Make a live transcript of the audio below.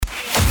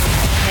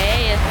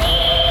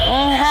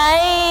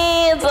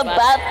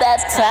about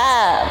that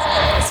time.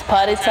 It's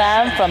party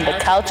time from the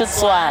Cultured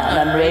Swine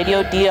on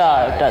radiodr.co.za.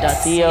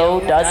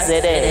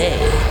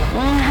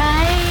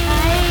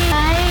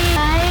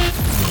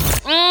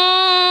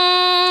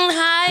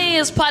 Hi,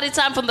 it's party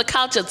time from the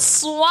Cultured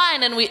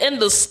Swine, and we in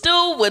the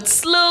stew with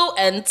Slew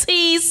and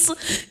Tease.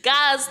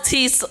 Guys,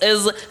 Tease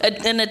is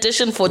an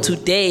addition for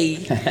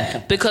today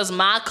because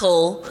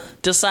Michael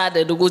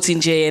decided to go to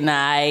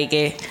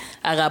JNI.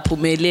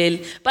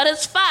 But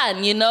it's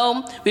fun, you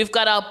know. We've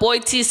got our boy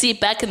TC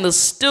back in the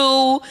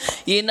stew.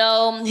 You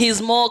know,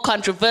 he's more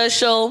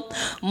controversial,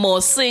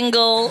 more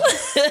single.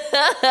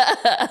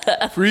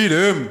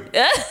 Freedom.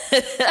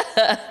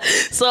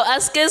 So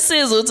ask us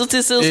on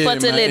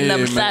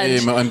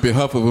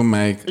behalf of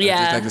Mike, Yeah.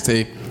 I'd just like to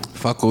say,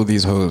 fuck all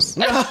these hoes.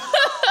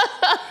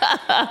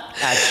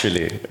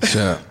 Actually.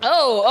 Sure.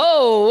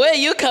 Oh, where are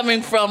you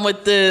coming from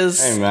with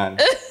this? Hey, man.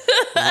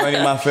 It's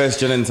only my first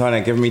gin and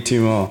tonic. Give me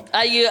 2 more.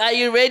 Are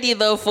you ready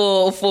though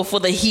for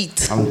the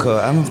heat? I'm cool.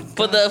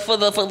 For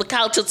the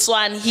Cultured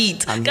Swine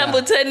heat. I'm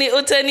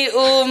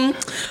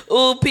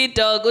Pete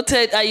Dog,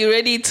 are you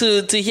ready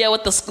to hear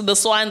what the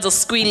swines are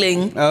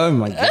squealing? Oh,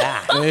 my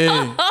God. Hey.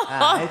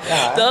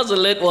 That was a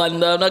lit one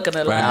though, I'm not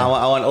gonna lie.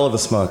 I want all the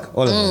smoke.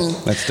 All of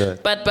it. Let's do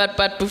it.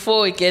 But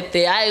before we get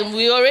there,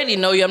 we already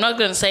know you. I'm not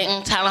gonna say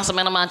tell us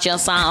about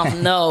yourself.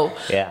 No.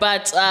 Yeah.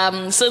 But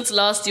since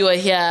last you were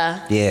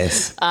here,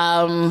 Yes.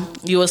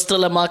 you were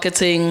still a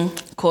marketing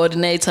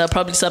coordinator,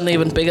 probably something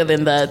even bigger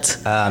than that.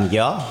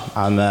 Yeah.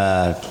 I'm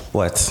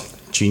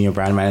junior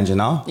brand manager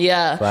now.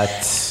 Yeah.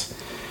 But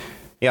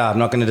yeah, I'm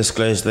not going to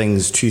disclose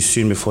things too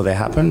soon before they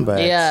happen.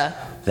 But Yeah.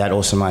 that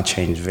also might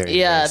change very.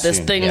 Yeah, very there's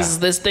soon. things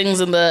there's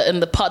things in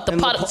the pot. The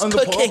pot is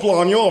cooking.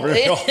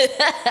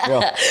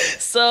 Yeah.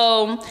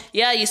 So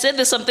yeah, you said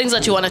there's some things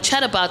that you want to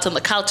chat about on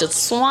the Cultured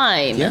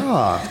Swine.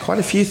 Yeah, quite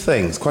a few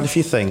things.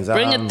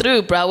 Bring it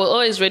through, bro. We're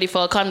always ready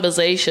for a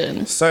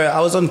conversation. So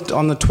I was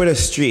on the Twitter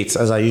streets,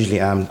 as I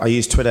usually am. I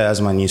use Twitter as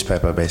my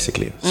newspaper,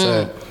 basically.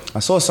 So I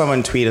saw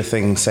someone tweet a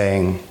thing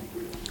saying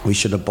we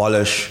should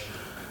abolish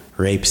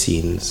rape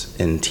scenes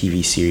in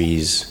TV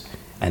series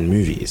and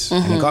movies.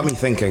 And it got me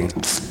thinking.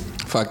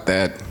 Fuck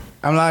that.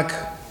 I'm like,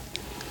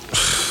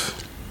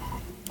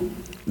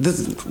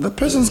 the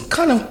person's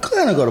kind of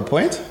got a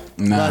point.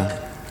 Nah. Like,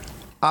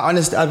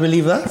 I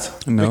believe that.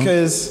 No.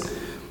 Because,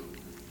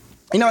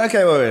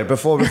 okay, wait,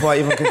 before I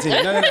even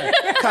continue. No.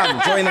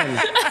 Come, join in.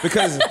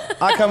 Because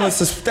I come with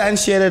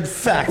substantiated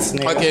facts.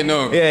 Nigga. Okay,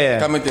 no. Yeah.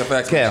 Come with your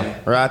facts. Okay, man.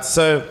 right.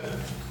 So,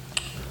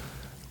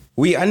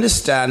 we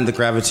understand the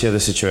gravity of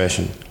the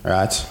situation,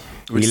 right?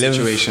 Which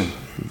situation?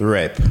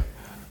 Rape,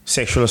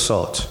 sexual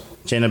assault,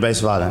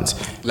 gender-based violence.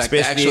 Like the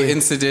especially actual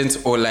incident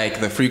or like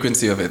the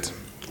frequency of it?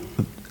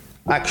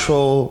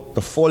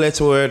 the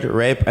 4-letter word,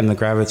 rape, and the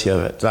gravity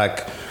of it.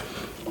 Like,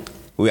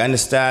 we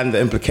understand the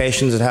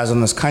implications it has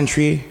on this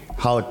country,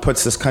 how it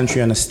puts this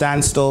country on a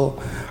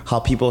standstill, how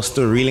people are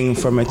still reeling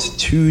from it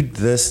to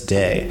this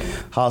day,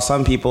 how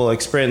some people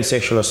experienced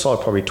sexual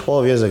assault probably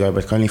 12 years ago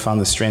but only found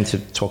the strength to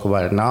talk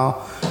about it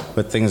now,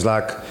 with things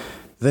like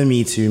the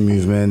Me Too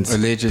movement,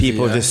 Allegedly,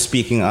 people yeah. just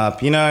speaking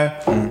up,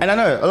 And I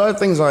know a lot of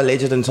things are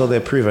alleged until they're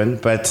proven,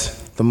 but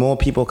the more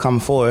people come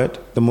forward,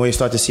 the more you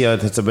start to see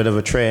it's a bit of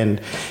a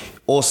trend.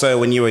 Also,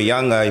 when you were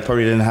younger, you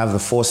probably didn't have the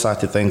foresight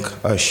to think,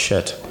 oh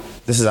shit,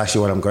 this is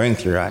actually what I'm going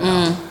through right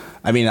now.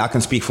 I mean, I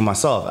can speak for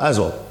myself as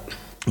well.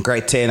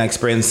 Grade 10, I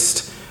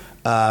experienced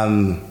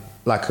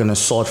like an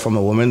assault from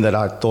a woman that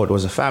I thought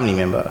was a family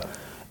member.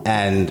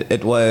 And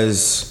it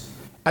was,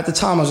 at the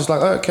time, I was just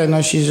like, oh, okay,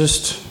 no, she's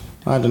just,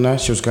 I don't know,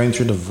 she was going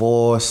through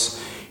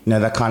divorce,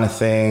 that kind of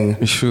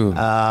thing. Sure.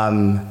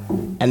 And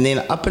then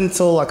up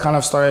until I kind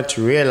of started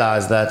to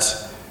realize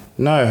that,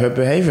 no, her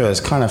behavior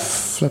is kind of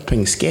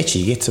flipping sketchy.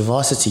 You get to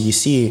varsity, you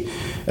see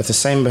it's the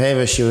same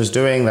behavior she was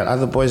doing that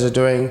other boys are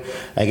doing.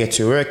 I get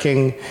to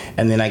working,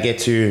 and then I get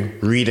to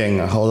reading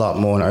a whole lot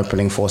more and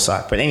opening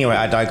foresight. But anyway,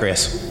 I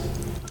digress.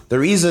 The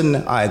reason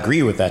I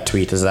agree with that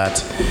tweet is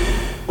that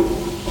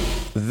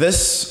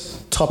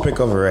this topic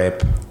of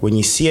rape, when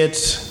you see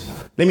it,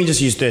 let me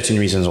just use 13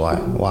 reasons why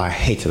I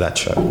hated that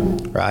show,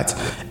 right?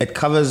 It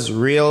covers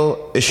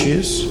real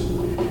issues.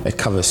 It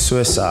covers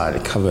suicide.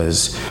 It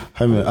covers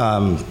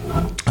homophobia,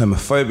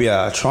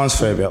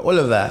 transphobia, all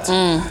of that.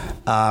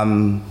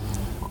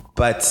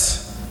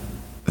 But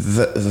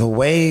the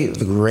way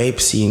the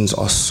rape scenes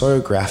are so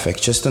graphic,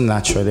 just in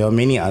that show, there are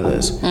many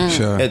others.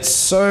 Sure. It's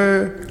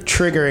so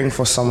triggering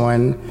for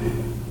someone,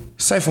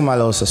 say for my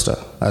little sister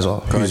as well,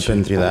 who's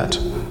been through that.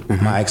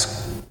 My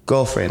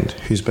ex-girlfriend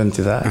who's been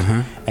through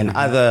that. And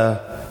other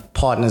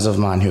partners of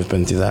mine who've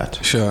been through that.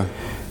 Sure.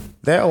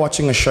 They are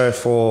watching a show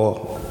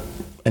for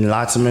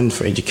enlightenment,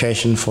 for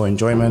education, for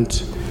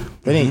enjoyment.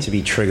 They need to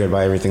be triggered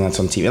by everything that's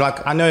on TV.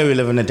 Like, I know we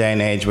live in a day and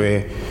age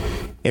where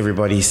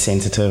everybody's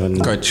sensitive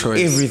and Got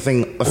choice.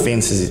 everything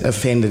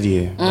offended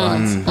you,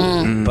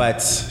 right?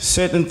 But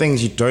certain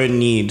things you don't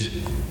need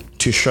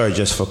to show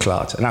just for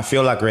clout. And I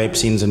feel like rape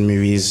scenes in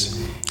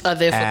movies Are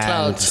there for and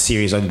clout?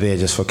 series are there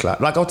just for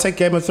clout. Like I'll take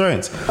Game of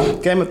Thrones.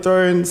 Game of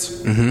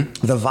Thrones,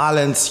 the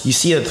violence, you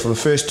see it for the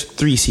first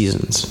 3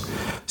 seasons.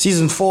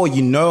 Season 4,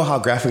 you know how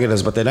graphic it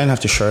is, but they don't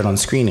have to show it on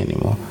screen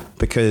anymore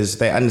because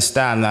they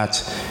understand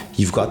that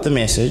you've got the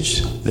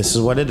message. This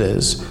is what it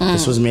is.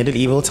 This was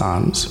medieval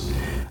times.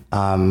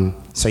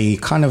 So you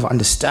kind of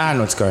understand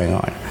what's going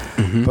on.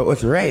 But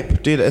with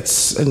rape, dude,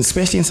 it's, and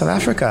especially in South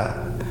Africa,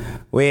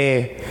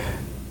 where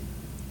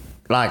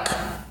like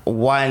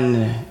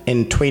 1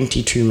 in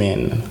 22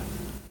 men,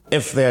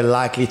 if they're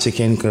likely to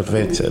get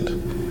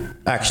convicted,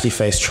 actually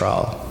face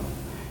trial.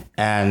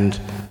 And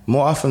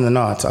more often than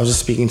not, I was just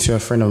speaking to a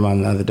friend of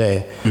mine the other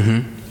day.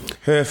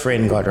 Her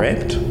friend got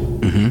raped.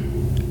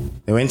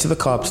 They went to the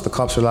cops. The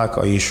cops were like,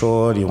 "Are you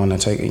sure? Do you want to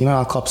take it?" You know,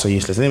 our cops are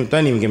useless.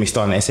 Don't even get me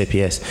started on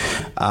SAPS.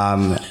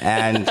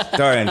 And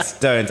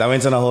don't. I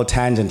went on a whole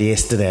tangent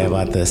yesterday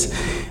about this.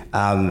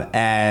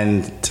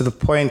 And to the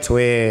point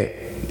where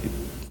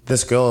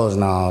this girl has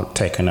now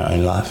taken her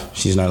own life.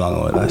 She's no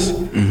longer with us.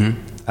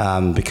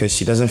 Because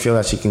she doesn't feel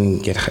that she can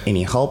get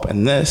any help.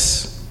 And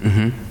this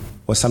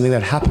was something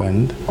that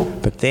happened.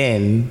 But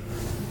then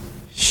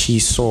she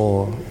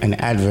saw an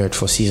advert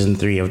for season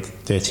 3 of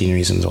 13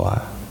 Reasons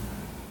Why.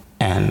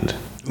 And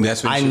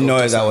That's when I she know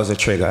opted that out. was a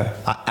trigger.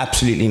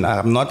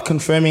 I'm not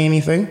confirming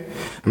anything.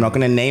 I'm not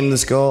going to name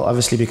this girl,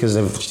 obviously,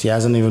 because she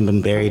hasn't even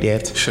been buried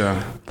yet. Sure.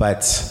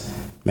 But,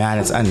 man,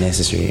 it's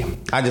unnecessary.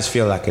 I just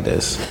feel like it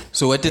is.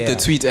 So what did the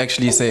tweet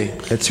actually say?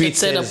 The tweet It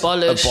said says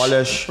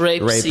abolish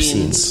rape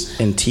scenes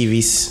in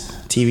TV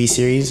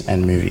series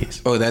and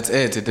movies. Oh, that's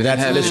it. It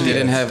That's literally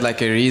didn't it. have like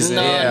a reason.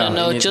 No,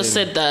 or it just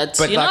anything. said that.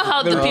 But you know like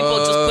how the the- people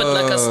just put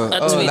like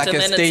a tweet like and a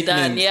then it's statement.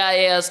 done.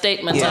 Yeah,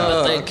 statement type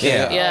of thing.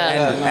 okay.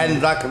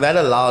 And like that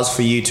allows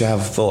for you to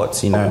have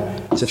thoughts, you know,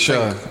 to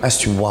Sure. think as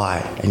to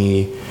why, and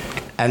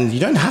you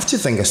don't have to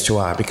think as to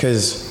why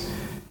because,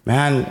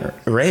 man,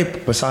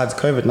 rape besides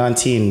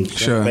COVID-19, Sure.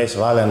 gender-based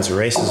violence,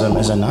 racism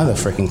is another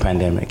freaking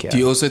pandemic. Yeah. Do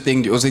you also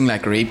think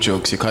like rape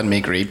jokes? You can't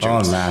make rape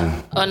jokes. Oh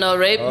man, Oh no,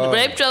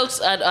 rape jokes.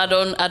 I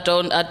don't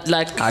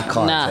like. I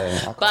can't Nah. say,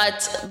 I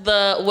can't.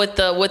 But with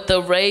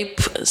the rape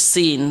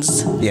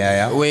scenes.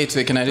 yeah. Wait,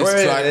 can I just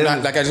Wait,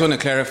 I just want to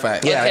clarify.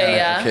 Yeah, Okay,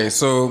 yeah. Okay,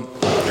 so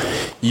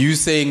you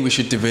saying we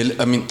should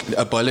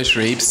abolish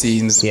rape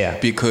scenes Yeah.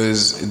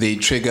 because they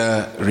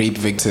trigger rape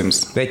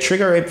victims. They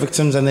trigger rape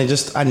victims and they're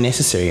just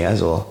unnecessary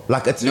as well.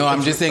 Like it's No, I'm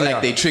it's- just saying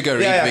like they trigger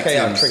rape yeah, victims.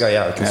 okay, yeah, trigger,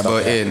 yeah, okay, stop,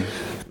 But yeah. in.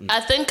 I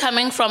think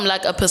coming from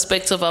like a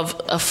perspective of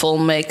a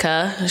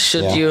filmmaker,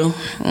 should Yeah. you?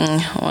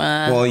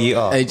 Well, you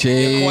are. Hey,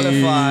 Jay. You're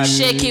qualified.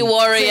 Shaky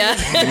warrior.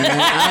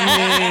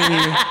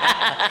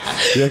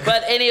 Yeah.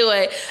 But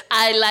anyway,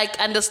 I like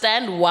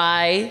understand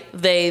why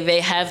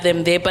they have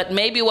them there. But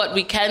maybe what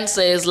we can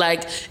say is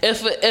like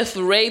if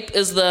rape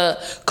is the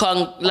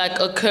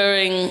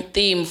occurring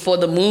theme for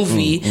the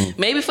movie,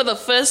 maybe for the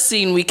first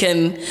scene we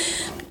can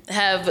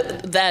have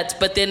that,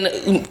 but then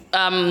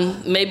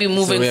maybe we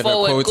moving have a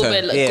forward,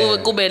 quota.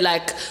 kube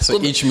like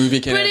So each movie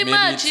can pretty have maybe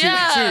much, two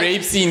yeah.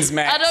 rape scenes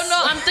max. I don't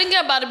know. I'm thinking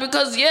about it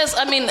because yes,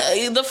 I mean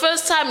the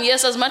first time,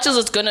 yes, as much as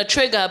it's gonna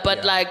trigger,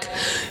 but like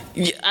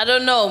I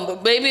don't know.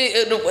 Maybe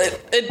it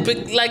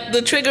like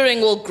the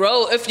triggering will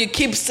grow if you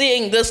keep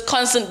seeing this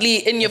constantly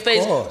in your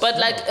face. course, But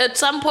like at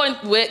some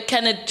point, where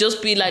can it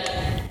just be like?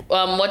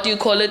 What do you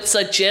call it?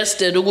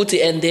 Suggested,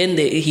 ukuthi, and then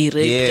he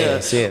raped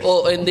Yes, her, yes.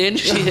 or and then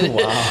she.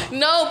 Wow.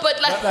 No,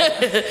 but like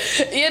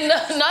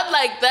not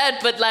like that,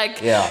 but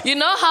like Yeah. you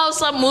know how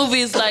some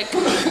movies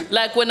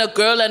like when a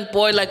girl and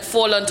boy like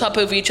fall on top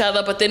of each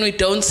other, but then we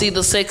don't see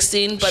the sex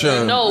scene, but Sure.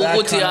 we know That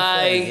ukuthi kind of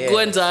hayi thing, yes,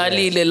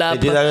 kwenzalile yes. lapha.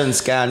 They do that in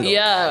Scandal.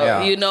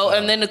 Yeah, you know,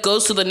 and then it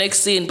goes to the next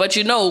scene, but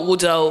you know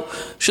ukuthi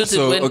should it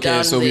So went okay,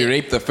 down so there. we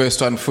rape the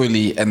first one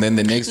fully, and then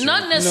the next.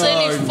 Not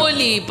necessarily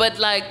fully, but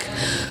like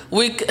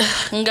we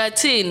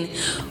ngathini.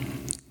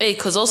 Hey,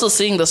 cause also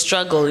seeing the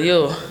struggle,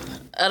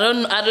 I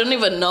don't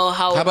even know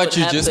how. How it about would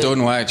you just happen.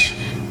 don't watch?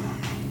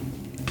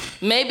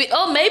 Maybe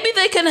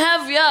they can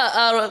have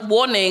a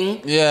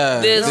warning.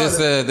 Yeah, There's-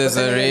 there's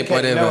a rape,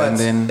 whatever, and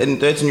then in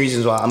 13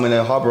 Reasons Why, I'm going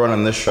to harbor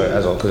on this show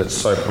as well because it's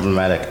so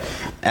problematic.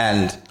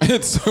 And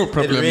it's so it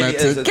really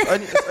is.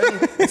 problematic.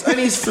 It's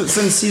only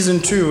since season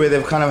 2 where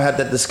they've kind of had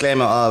that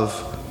disclaimer of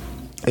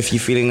if you're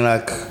feeling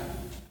like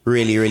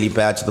really, really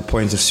bad to the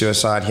point of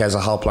suicide, here's a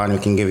helpline we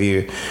can give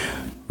you,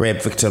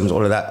 rape victims,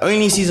 all of that.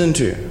 Only season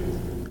 2.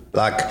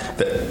 Like,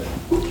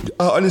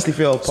 I honestly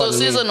feel... So pardon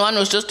me, season 1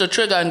 was just a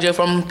trigger and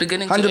from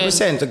beginning to end.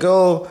 100%. A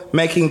girl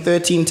making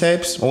 13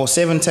 tapes or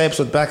 7 tapes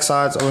with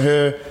backsides of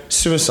her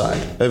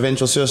suicide,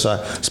 eventual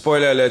suicide.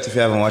 Spoiler alert if you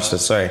haven't watched it,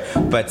 sorry.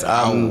 But,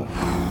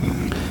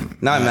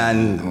 no,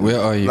 man. Where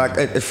are you? Like,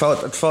 it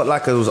felt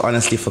like it was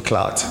honestly for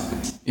clout.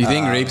 You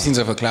think rape scenes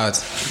are for clout?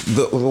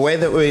 The way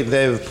that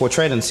they're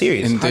portrayed in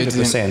series, In 13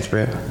 100%,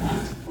 bro.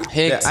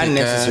 They're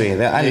unnecessary.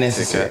 They're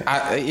unnecessary.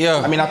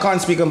 I mean, I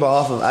can't speak on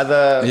behalf of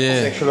other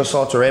sexual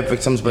assault or rape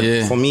victims, but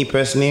for me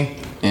personally,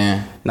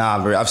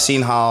 nah, bro. I've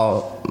seen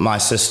how my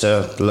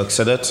sister looks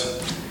at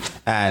it,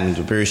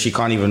 and bro, she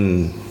can't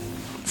even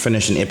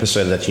finish an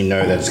episode that you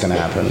know that it's going to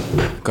happen.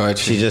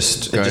 Gotcha. It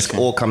just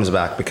all comes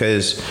back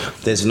because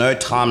there's no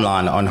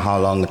timeline on how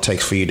long it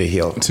takes for you to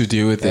heal. To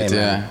deal with it,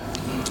 man.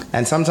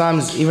 And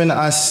sometimes even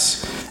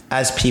us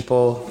as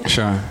people,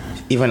 sure,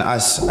 even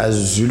us as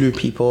Zulu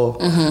people,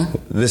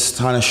 this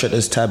kind of shit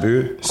is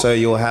taboo. So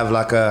you'll have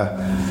like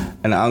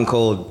an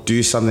uncle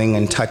do something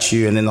and touch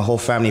you, and then the whole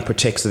family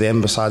protects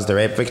them besides the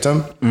rape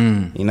victim.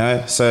 You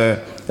know,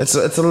 so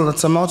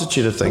it's a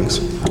multitude of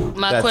things.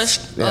 My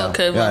question.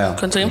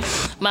 Continue.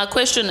 My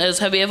question is: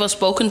 have you ever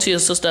spoken to your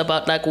sister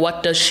about like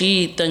what does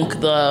she think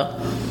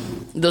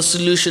the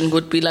solution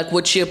would be? Like,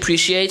 would she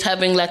appreciate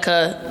having like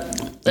a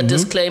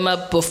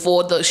disclaimer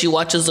before she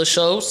watches the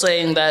show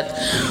saying that,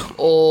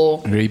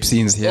 or rape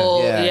scenes here,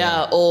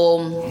 or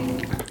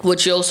would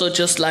she also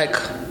just like?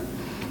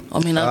 I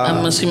mean,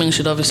 I'm assuming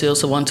she'd obviously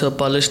also want to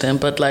abolish them,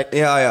 but like,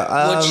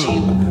 would she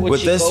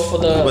go for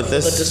the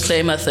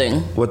disclaimer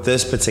thing? With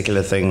this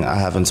particular thing, I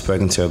haven't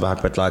spoken to her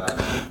about, but like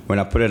when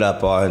I put it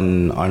up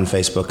on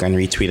Facebook and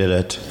retweeted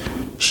it,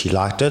 she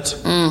liked it.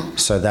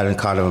 So that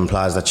kind of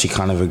implies that she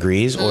kind of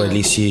agrees, or at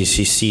least she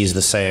sees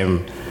the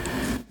same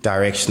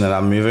direction that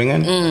I'm moving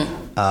in.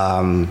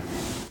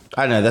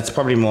 I don't know, that's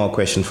probably more a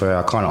question for her.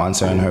 I can't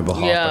answer on her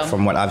behalf, but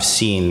from what I've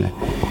seen,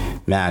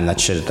 man, that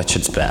shit's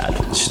bad.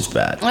 That shit's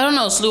bad. I don't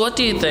know, Slu, what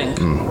do you think?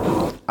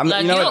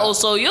 Like, you're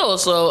also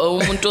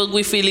umuntu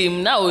we feel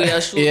him now.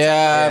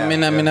 I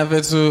mean, I've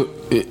had to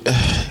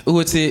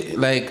would say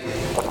like,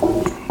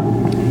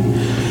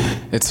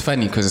 it's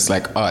funny because it's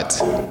like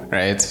art,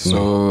 right?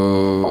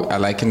 So I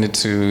liken it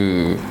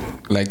to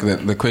like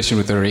the question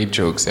with the rape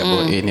jokes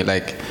about any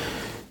like.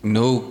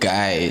 No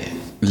guy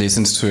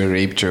listens to a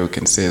rape joke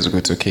and says,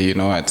 okay, you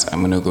know what,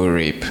 I'm gonna go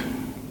rape.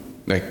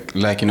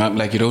 Like you know,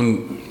 like you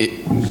don't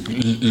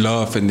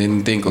laugh and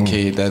then think,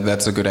 okay,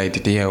 that's a good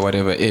idea or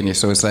whatever.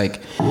 So it's like,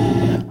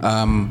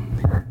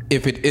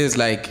 if it is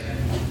like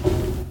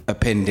a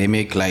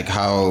pandemic, like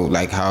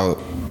how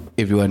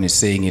everyone is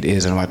saying it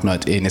is and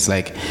whatnot, and it's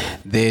like,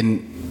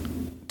 then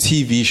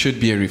TV should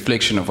be a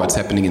reflection of what's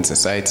happening in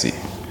society.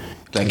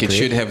 Like it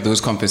should have those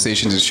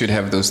conversations, it should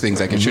have those things.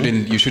 Like you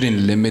shouldn't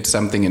limit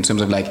something in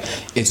terms of like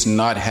it's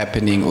not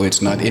happening or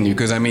it's not in you.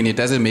 Because I mean, it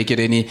doesn't make it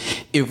any.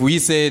 If we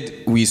said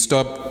we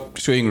stop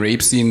showing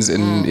rape scenes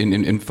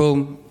in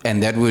film,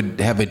 and that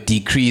would have a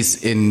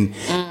decrease in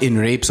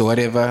rapes or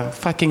whatever,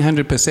 fucking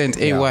 100%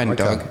 A1,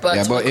 dog.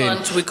 But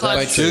we can't.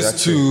 But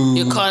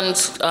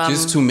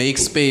just to make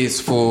space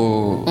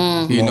for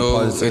you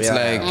know, it's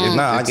like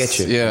I get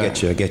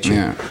you. I get you.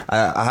 Yeah.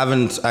 I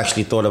haven't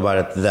actually thought about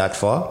it that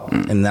far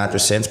in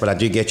that sense, but I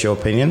do get your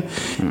opinion.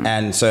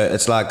 And so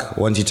it's like,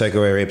 once you take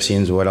away rape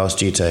scenes, what else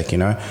do you take? You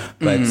know,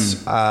 but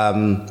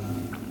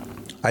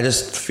I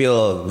just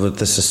feel with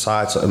the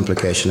societal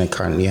implication it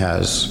currently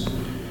has.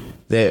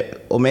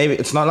 Or maybe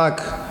it's not like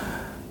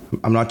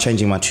I'm not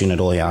changing my tune at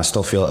all here. I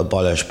still feel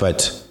abolished,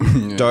 but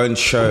don't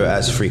show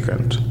as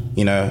frequent.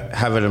 You know,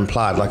 have it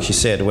implied, like she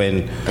said,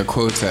 when a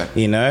quota.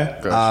 You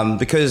know,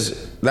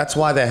 because that's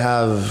why they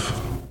have.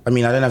 I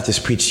mean, I don't have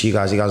to preach to you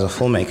guys. You guys are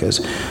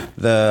filmmakers.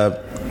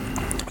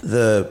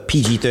 The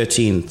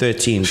PG-13,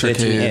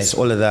 13S,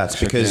 all of that,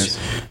 because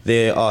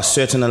there are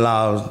certain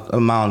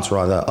amounts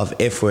of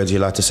F words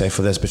you're allowed to say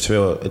for this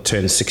before it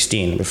turns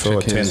 16, before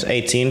it turns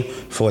 18,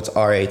 before it's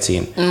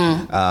R18.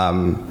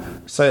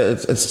 So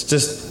it's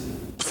just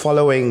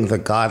following the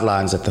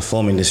guidelines that the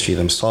film industry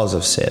themselves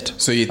have set.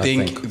 So you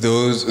think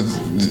those...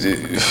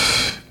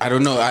 I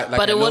don't know.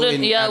 I don't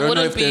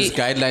know if there's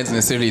guidelines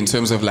necessarily in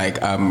terms of like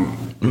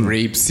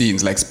rape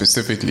scenes, like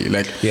specifically.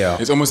 Like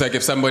it's almost like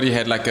if somebody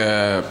had like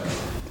a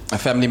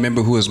family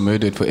member who was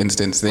murdered, for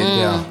instance,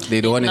 then they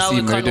don't want to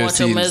see murder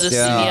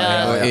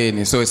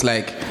scenes. So it's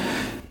like,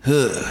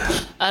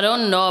 I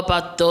don't know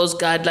about those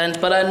guidelines,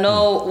 but I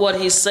know what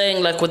he's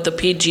saying, like with the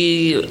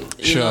PG,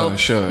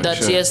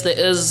 yes, there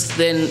is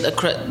then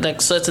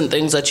like certain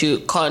things that you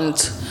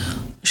can't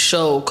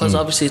show because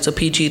obviously it's a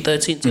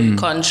PG-13, so you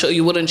can't show.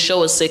 You wouldn't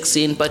show a sex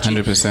scene, but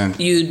 100%.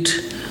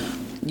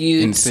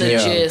 you'd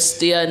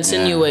suggest,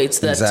 insinuates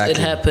that it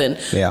happened.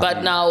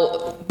 But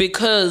now,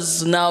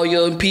 because now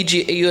you're in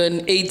PG, you're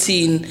in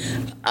 18,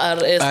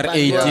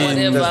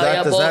 R18,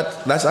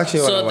 that's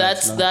actually what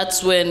so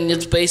that's when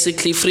it's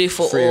basically free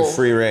for all.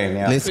 Free reign,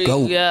 Let's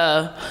go.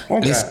 Yeah.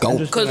 Okay. Let's go.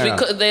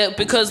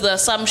 Because the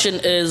assumption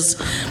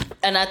is,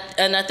 and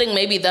I think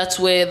maybe that's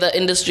where the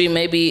industry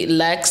maybe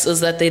lacks, is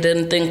that they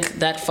didn't think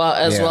that far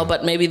as well.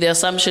 But maybe the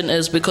assumption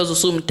is because of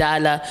some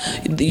dollar,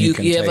 you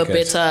have a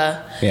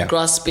better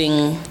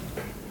grasping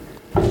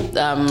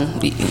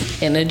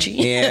energy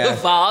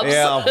vibes.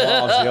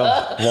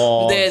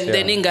 Then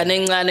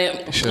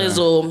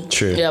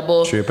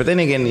True. But then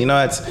again, you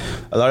know, it's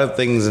a lot of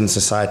things in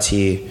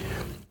society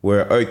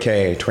were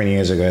okay 20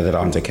 years ago that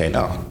aren't okay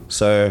now.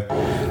 So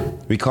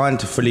we can't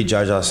fully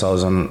judge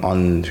ourselves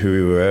on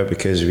who we were,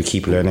 because we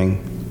keep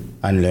learning,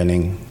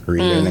 unlearning,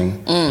 relearning.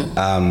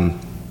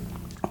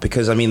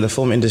 Because I mean, the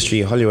film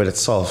industry, Hollywood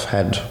itself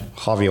had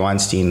Harvey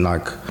Weinstein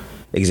like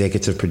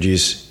executive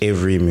produce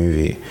every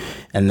movie,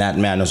 and that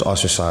man was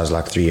ostracized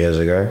like 3 years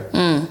ago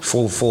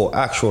for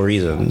actual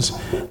reasons.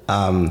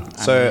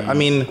 So I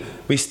mean,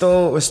 we're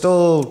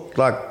still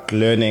like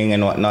learning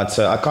and whatnot.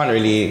 So you can't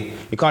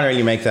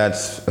really make that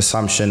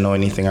assumption or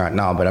anything right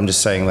now. But I'm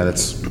just saying that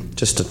it's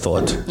just a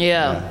thought.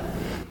 Yeah.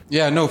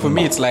 Yeah, no, for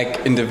me it's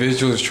like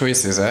individual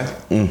choices,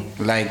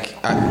 Like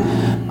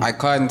I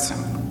can't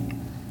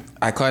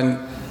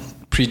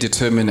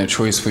predetermine a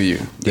choice for you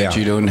that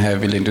you don't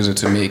have Ilenduzo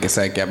to make. It's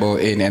like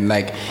and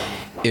like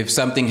if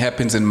something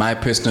happens in my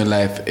personal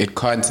life, it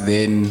can't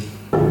then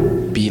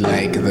be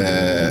like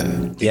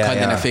it can't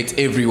then affect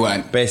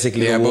everyone.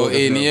 Basically, I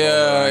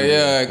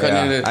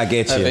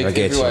get you.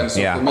 So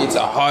for me, it's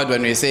a hard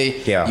one. We say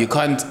you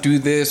can't do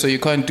this or you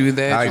can't do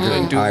that. I you agree.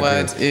 can't do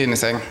what. And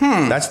it's like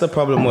That's the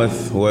problem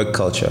with work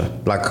culture.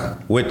 Like,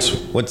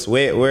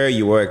 where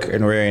you work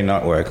and where you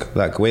not work.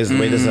 Like, where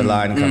does the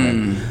line come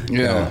in? Yeah,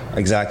 you know,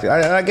 exactly.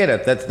 I get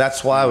it.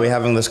 That's why we're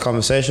having this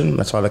conversation.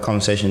 That's why the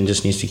conversation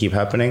just needs to keep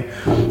happening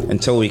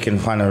until we can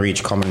finally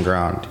reach common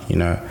ground. You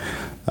know.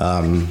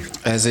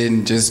 As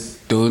in, just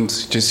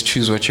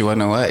choose what you want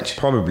to watch.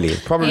 Probably.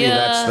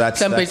 That's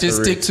Somebody that's just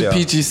the stick root, to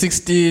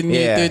PG-13,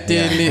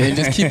 13, and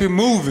just keep it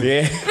moving.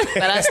 Yeah.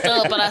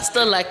 But I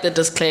still like the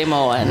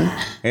disclaimer one.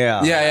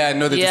 Yeah.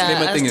 No, the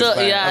disclaimer thing is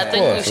fine. Yeah, I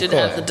think we should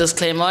have the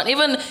disclaimer on.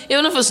 Even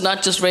if it's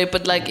not just rape,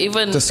 but like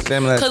even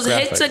disclaimer because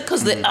hectic,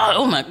 because they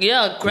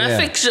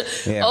graphic shit.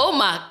 Yeah. Oh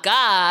my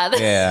god.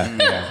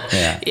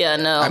 Yeah. Yeah,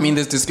 no. I mean,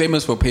 there's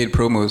disclaimers for paid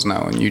promos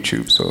now on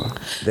YouTube, so.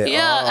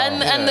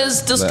 And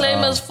there's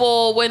disclaimers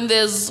for when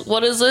there's,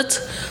 what is it?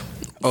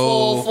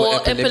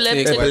 For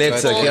epileptic.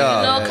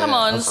 No, come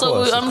on.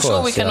 I'm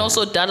sure we can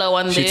also dollar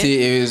one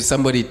day. If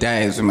somebody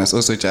dies, we must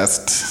also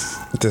just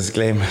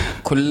disclaimer.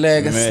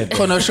 And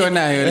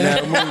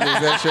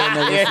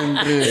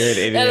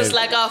it's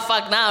like, oh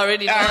fuck, now I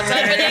already know what's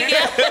happening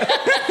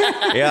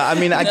here. Yeah, I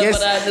mean, I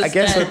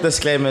guess with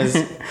disclaimers,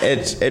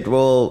 it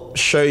will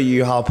show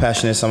you how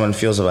passionate someone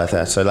feels about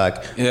that. So like,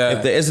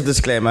 if there is a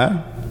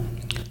disclaimer,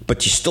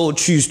 but you still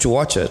choose to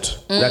watch it,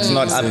 that's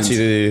not up to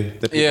the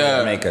people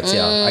that make it.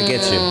 Yeah, I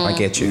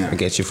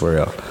get you for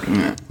real.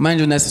 Mind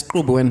you, that's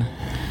scrub when.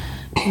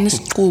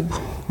 Scrub.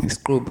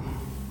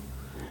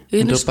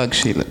 Into pack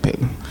shit like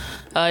pen.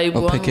 I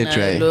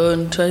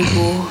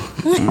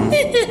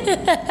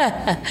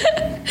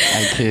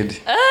kid.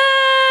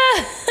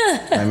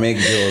 I make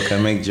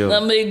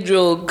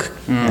joke.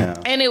 Yeah.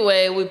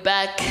 Anyway, we're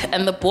back,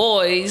 and the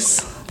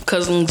boys,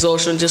 cousin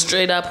Zoshan just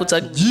straight up puts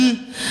like,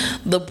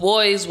 the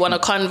boys want to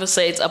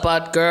conversate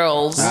about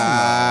girls. Like,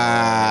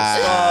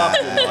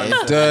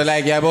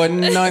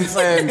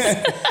 nonsense.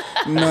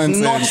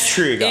 Not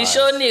true, guys.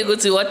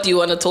 What do you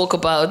want to talk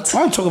about? I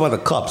want to talk about the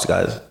cops,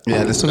 guys.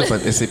 Yeah, let's talk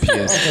about SAPS.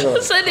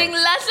 Let's talk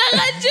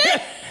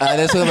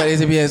about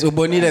SAPS.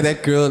 Ubonida,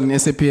 that girl in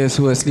SAPS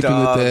who was sleeping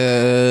with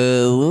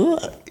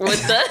the...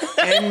 With the...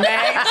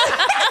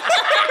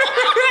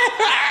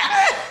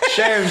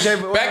 Shame.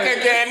 Back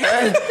again.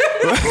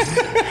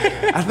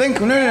 I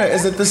think no.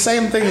 Is it the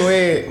same thing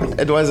where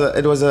it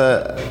was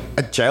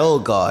a jail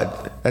guard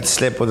that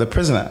slept with a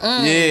prisoner?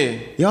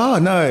 Yeah,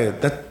 no.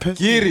 That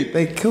person,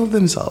 they killed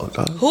themselves.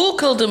 Who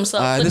killed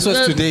himself? This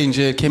was today in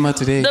jail. It came out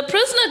today. The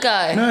prisoner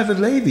guy. No, the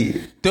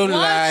lady. Don't Why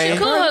lie. she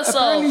kill herself?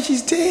 Apparently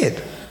she's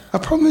dead. I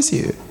promise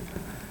you.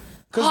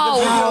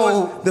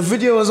 Because the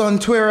video was on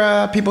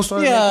Twitter. People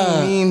started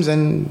making memes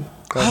and.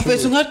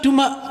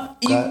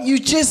 You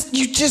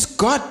just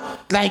got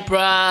like,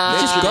 bruh.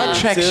 You just got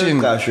traction.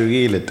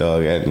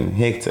 Dog, and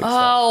hectic.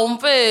 Oh,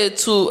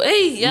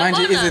 hey, mind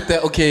you, is it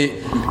that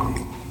okay?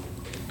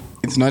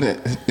 It's not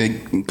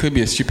it could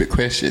be a stupid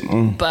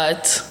question,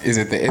 but is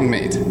it the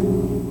inmate?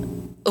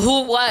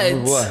 Who what?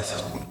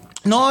 What?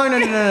 No.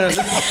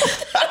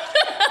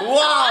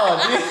 Wow.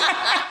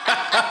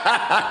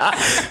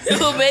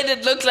 Who made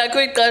it look like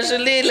Quick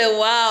Kashalile?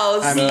 Wow.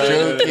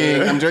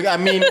 I'm joking. I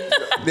mean,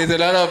 there's a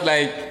lot of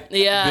like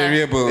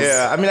variables.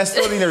 Yeah, I mean, I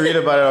still need to read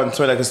about it on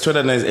Twitter because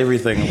Twitter knows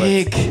everything.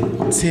 Hey,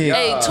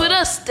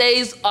 Twitter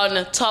stays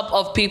on top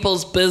of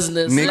people's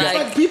business. Nigga,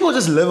 like people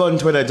just live on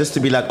Twitter just to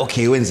be like,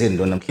 okay, when's in?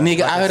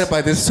 Nigga, I heard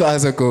about this 2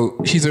 hours ago.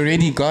 She's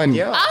already gone.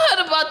 Yeah. I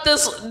heard about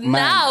this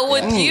now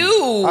with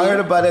you. I heard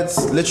about it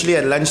literally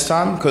at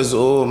lunchtime because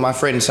my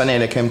friend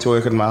Sunny came to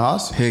work at my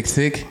house.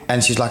 Hectic.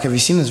 And she's like, have you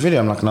seen this video?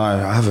 I'm like, no,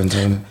 I haven't.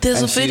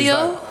 There's a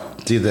video?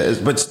 Like, dude,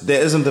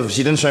 there isn't.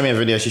 She didn't show me a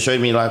video. She showed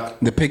me like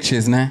the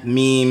pictures, nah?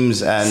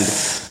 Memes and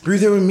bro,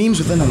 there were memes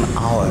within an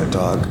hour,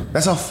 dog.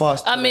 That's how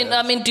fast. I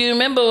mean, do you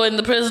remember when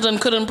the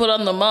president couldn't put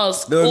on the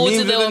mask? There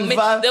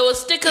were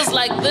stickers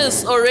like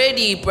this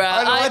already, bro.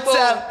 On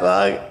WhatsApp,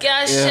 dog.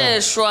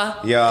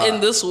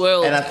 In this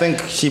world. And I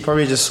think she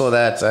probably just saw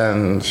that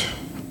and.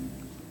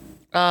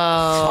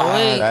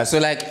 Wait. So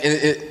like,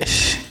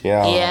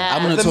 Yeah.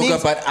 I'm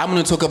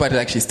gonna talk about it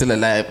like she's still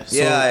alive. So,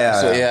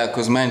 Yeah.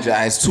 because manje,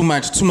 it's too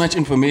much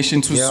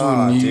information too Yeah,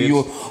 soon. dude.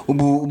 You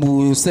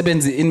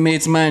ubusebenza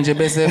inmates manje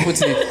bese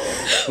futhi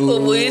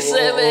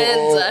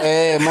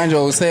Ubuyisebenza. manje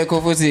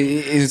usekho futhi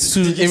it's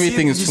too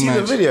everything is too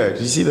much.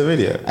 Did you see the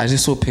video? I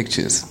just saw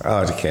pictures.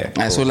 Oh, okay.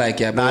 I saw like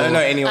No, I don't know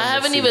anyone. I that's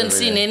haven't seen even the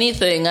seen video.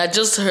 anything. I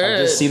just heard.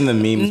 I've just seen the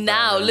memes.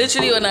 Now,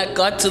 literally, when I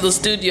got to the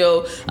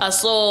studio, I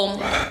saw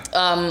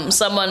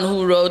someone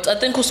who wrote, I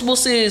think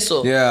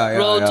Usbusiso Yeah,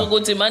 wrote yeah.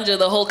 Uguti Manje,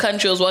 the whole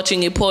country was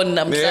watching Ipon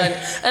Namsan.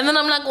 And then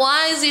I'm like,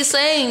 why is he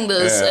saying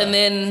this? Yeah. And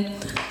then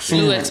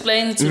Lou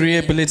explained to me,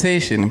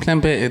 Rehabilitation.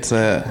 Mhlambe it's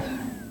a.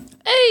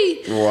 hey,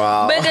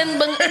 Wow.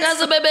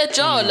 ngaze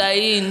bebejola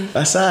yini.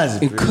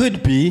 Asazi. It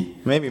could be.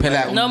 Maybe.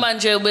 Phela- No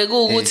manje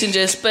bekuwukuthi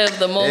nje spare of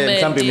the moment.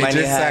 can't be It Money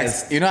just has-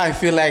 sucks. You know, I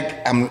feel like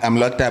I'm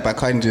locked up. I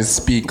can't just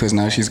speak because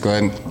now she's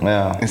gone.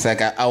 Yeah. It's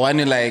like I want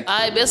to like.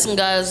 Hayi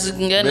besingazi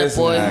ngena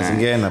Listen, boy. guys,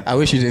 again, I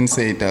wish you didn't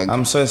say it, dog.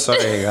 I'm so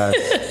sorry, guys.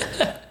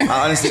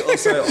 I honestly,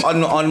 also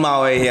on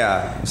my way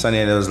here, Sonny,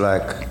 it was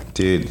like,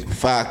 dude,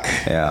 Fuck.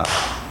 yeah.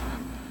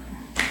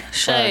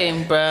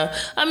 Shame, bruh.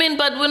 I mean,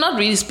 but we're not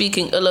really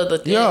speaking ill of the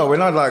thing. Yeah, we're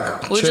not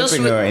like We're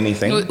chirping her or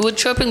anything. We're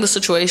chirping the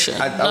situation,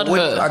 not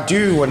her. I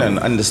do want to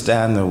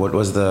understand what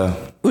was the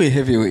We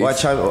heavyweights.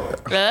 what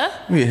Eh?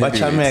 We heavyweights.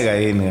 chamega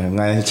yini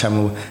ngani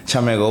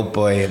chamega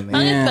boy and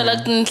Angithi phela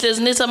nihlezi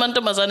nithi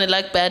amantombazane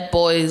like bad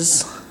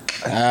boys.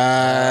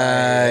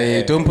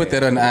 Don't put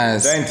that on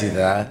us. don't do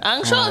that.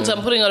 I'm sure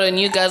I'm putting it on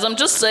you guys. I'm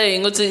just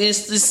saying it's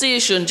the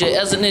issue nje,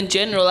 as in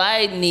general.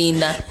 I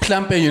nina.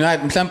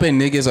 Mhlambe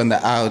niggas on the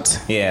out.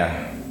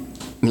 Yeah.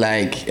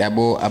 Like,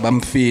 yabo,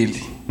 abamfeel.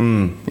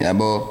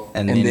 Yabo.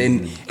 And And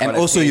then then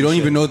also you don't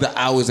even know the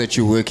hours that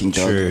you're working,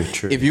 dog.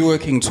 True. If you're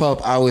working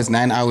 12 hours,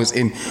 9 hours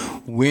in,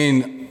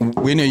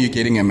 when are you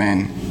getting a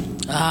man?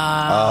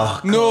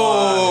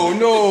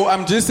 No,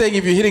 I'm just saying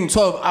if you're hitting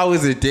 12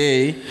 hours a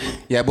day,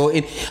 yeah, but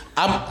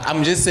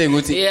I'm just saying,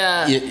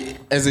 Yeah.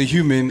 as a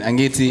human, and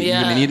get it,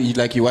 Yeah.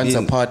 you want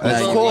some partner. Of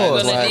you You're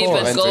course, gonna of leave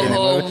course. and go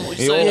home,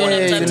 so you don't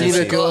have time leave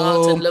to and go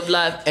out and live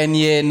life. And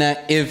now,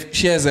 if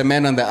she has a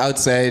man on the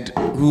outside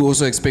who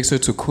also expects her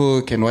to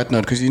cook and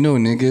whatnot, because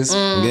niggas,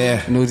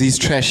 Yeah. these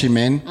trashy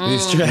men,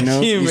 These trashy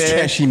these men.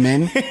 trashy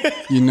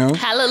men,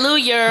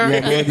 Hallelujah.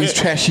 yeah, bro, these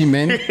trashy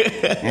men.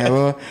 Yeah,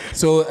 bro.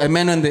 So a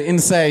man on the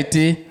inside,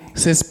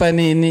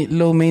 sespanini,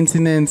 low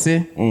maintenance.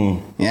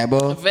 Yeah,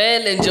 bro.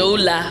 Vele nje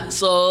ula.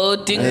 So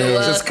dingo.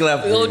 Just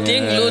clap.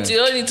 Ding you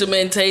don't need to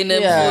maintain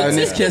them. Yeah, futhi.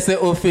 nesikese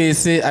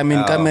office, I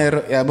mean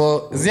camera, yeah,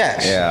 bro.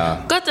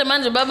 Yeah. Kodwa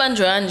manje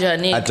babanjwe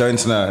kanjani? I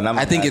don't know. And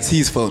I think it's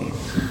his phone.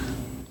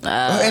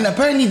 and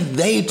apparently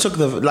they took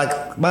the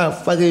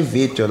fucking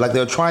video, like they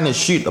were trying to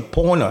shoot a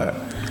porno.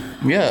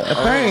 Yeah.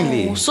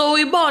 Apparently. So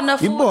ibona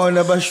futhi.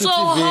 Ibona bashuthi So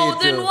how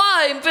video. then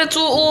why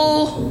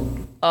mfethu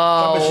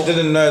But she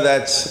didn't know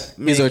that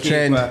It's a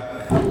trend.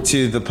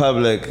 to the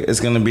public is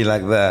gonna be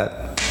like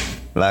that.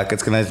 Like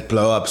it's gonna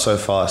blow up so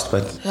fast.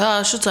 But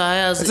Yeah, should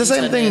I it's the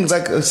same thing.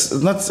 Like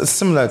it's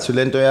similar to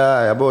Lento.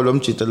 Yeah, yabo lo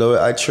mchito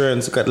lo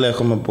insurance got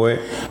leko my boy.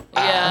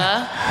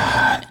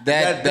 Yeah. The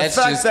That's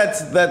fact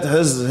just that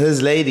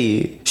his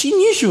lady, she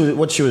knew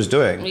what she was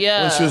doing.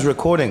 Yeah. When she was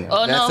recording.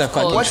 Oh That's no, a of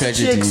fucking course. What did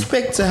she tragedy.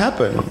 expect to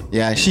happen?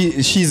 yeah,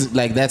 she's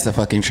like that's a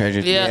fucking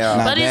tragedy. Yeah.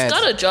 Yeah. But he's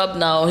got a job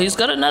now. He's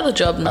got another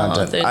job now,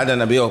 I think. I don't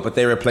know, but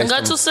they replaced Got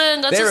him. to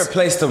say- got they to-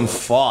 replaced him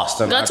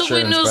fast. on Got to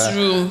win iTunes, bruh.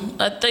 newsroom,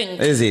 I think.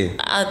 Is he?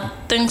 I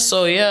think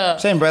so, yeah.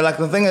 Same, bro. Like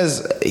the thing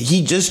is,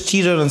 he just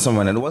cheated on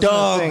someone. It wasn't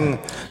Dog. a thing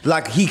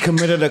like he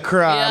committed a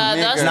crime. Yeah,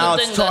 that's now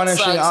the it's thing that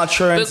tarnishing our sucks.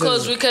 insurance.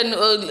 Because we can,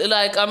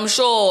 like, I'm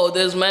sure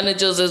there's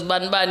managers, there's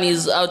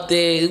banbanis out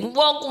there.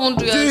 Walk on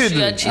to Dude,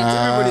 your cheat.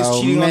 everybody's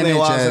cheating on their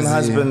wives and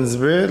managers, husbands,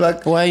 bro.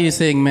 Like, Why are you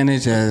saying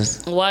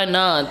managers? Why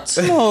not?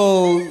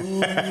 No,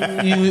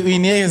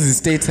 inikeza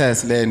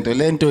status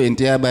lento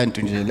into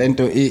yabantu nje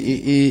lento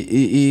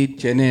I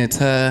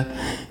janitor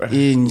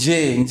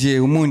nje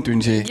umuntu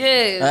nje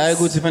Yes. hayi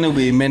ukuthi fanele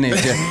ube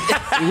imanager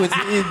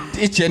ukuthi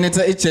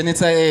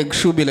i-janitor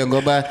ekushubile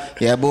ngoba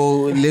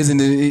yabo lezi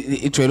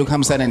ijwayele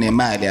ukuhambisana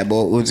nemali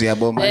yabo uthi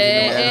yabo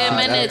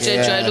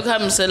Manager jwayele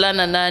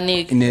ukuhambiselana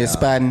nani?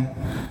 nespan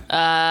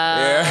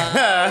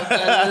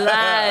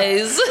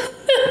Lies.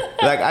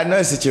 like I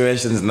know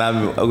situations now.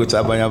 Ukuthi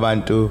abanye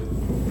abantu,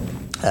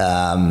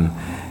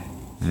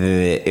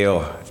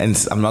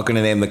 and I'm not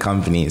gonna name the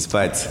companies,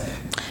 but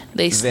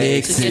They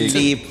they sleep to get to,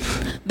 sleep.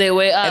 they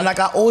wake up. And like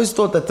I always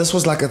thought that this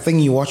was like a thing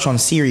you watch on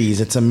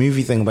series. It's a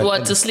movie thing, but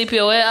What, to sleep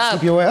your way up?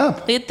 sleep your way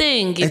up. You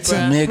think, It's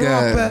Mega.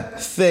 a proper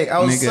thing. I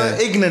was Mega.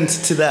 so ignorant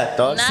to that,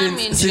 dog. Nah, I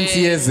mean, since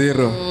year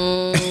zero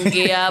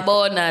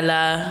ngiyabona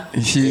la.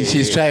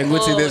 She's trying to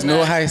say there's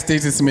no high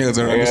status males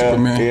around this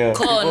man.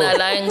 Khona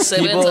la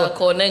engisebenza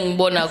khona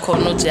engibona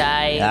khona uthi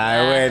hayi.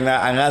 Hayi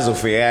wena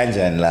angazofika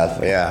kanjani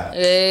lapho, yeah.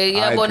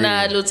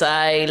 Yabona ukuthi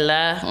hayi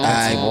la.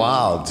 Hayi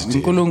Wild.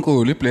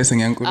 uNkulunkulu iblessing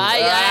yaNkulunkulu.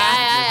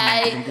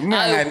 Hayi.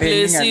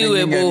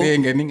 Awublessiwe bo.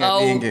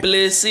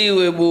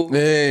 Awublessiwe bo.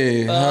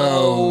 Hey,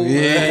 how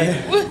yeah.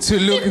 To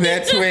look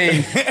that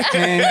way.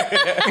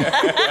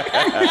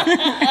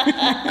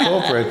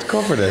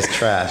 Corporate is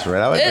trash,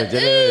 right? I like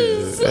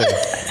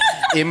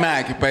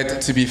Imag,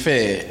 but to be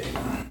fair,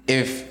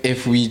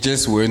 if we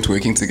just weren't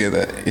working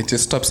together, it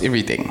just stops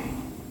everything.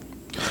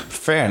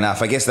 Fair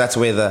enough. I guess that's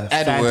where the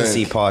At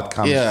fantasy work. part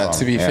comes yeah, from.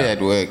 To be fair,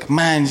 at work.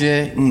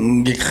 Manje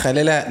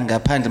ngikhalela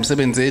ngaphandle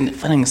emsebenzini,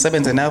 fanele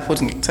ngisebenze nawe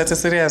futhi ngithathe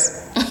serious.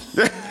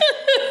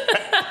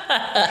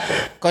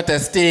 Kodwa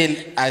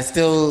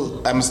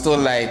I'm still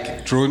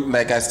like drawn,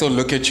 like I still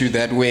look at you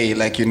that way,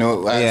 like I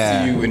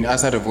see you when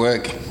outside of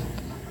work.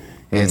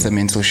 It's a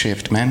mental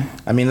shift, man.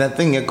 I mean, that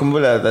thing,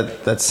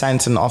 that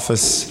Santon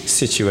office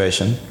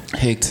situation.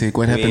 Hectic.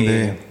 What happened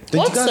there? Did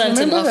What's you guys Santon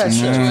remember that office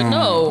shit? situation?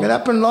 No. It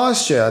happened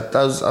last year.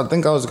 I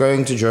think I was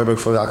going to Joburg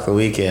for like the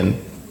weekend,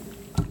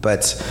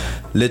 but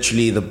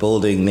literally the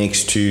building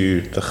next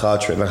to the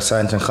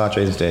Santon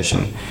Gautrain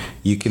station,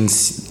 you can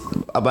see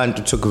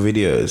Abantu took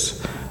videos,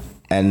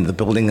 and the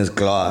building is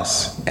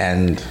glass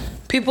and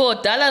People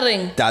are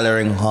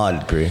dollaring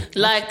hard, bro.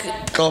 Like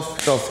Like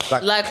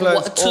what,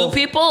 closed two off.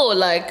 people or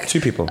like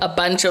Two people. a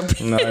bunch of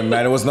people? No,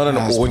 man, it was not an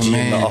orgy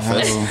in the man,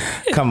 office.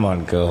 Come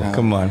on, girl,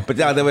 come on. But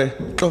yeah, they were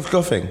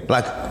golfing,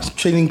 like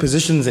trading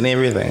positions and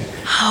everything.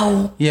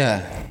 How?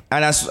 Yeah.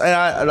 And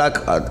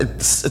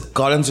it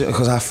got into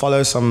because I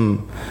follow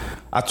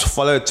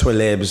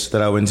Twilebs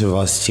that I went to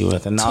varsity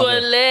with, and now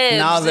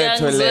they're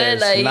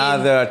Twilebs. Now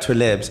they're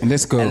Twilebs.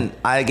 Let's go. And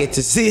I get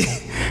to see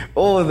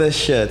all this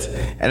shit,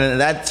 and then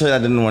that I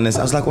didn't want to.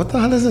 I was like, what the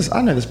hell is this?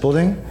 I know this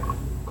building.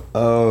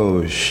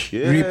 Oh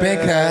shit,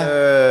 Rebecca.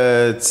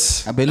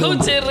 Who's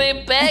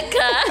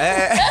Rebecca?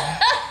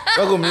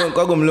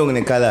 Kwagumlungu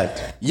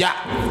neKhaladi. Yeah.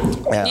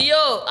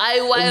 Yo, I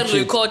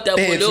record the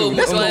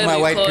Let's go, my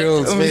white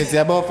girls. Face,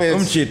 yeah, both face.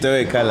 Umchito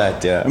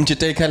eKhaladi, yeah.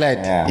 Umchito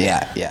eKhaladi.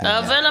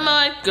 Yeah. Vela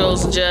my white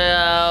girls,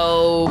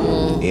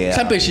 Yeah.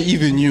 Sometimes she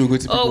even knew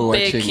good people Oh,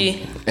 watching.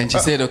 Becky. And she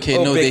said, okay,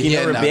 no, Becky, they're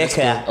here no now. Let's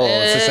go. Rebecca. Oh,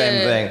 it's the same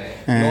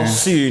thing. No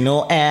Sue,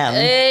 no Anne.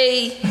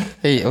 Hey.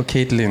 Hey, oh,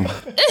 Caitlin.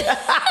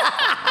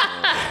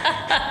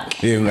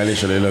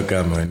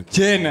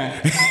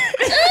 Jenna.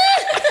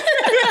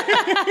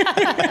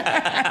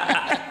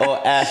 Oh,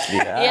 Ashley.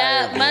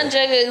 Yeah,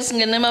 manje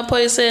singene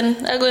emaphoyiseni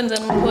akwenza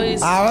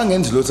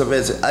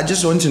amaphoyisa. I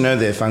just want to know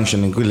their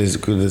function in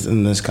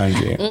this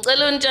country.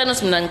 Ngicela untshana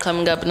mina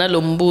ngiqhamuka kaphi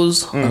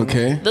nalombuzo.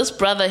 Okay. This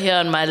brother here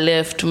on my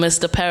left,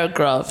 Mr.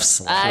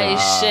 Paragraphs.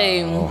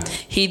 Shame.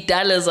 He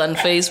dollars on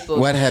Facebook.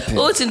 What happened?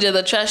 Uthi nje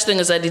the trash thing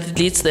is that he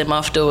deletes them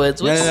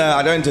afterwards. No,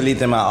 I don't delete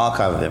them. I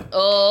archive them.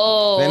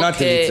 Oh, They're not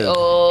okay. deleted.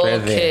 Oh, They're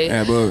there. okay.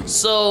 Yeah, but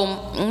So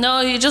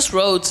no, he just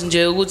wrote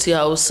nje ukuthi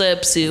how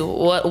sepsi,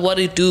 what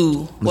do you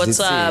do? What's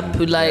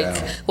Mzitsini, up? Like,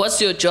 what's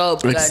your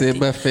job? Because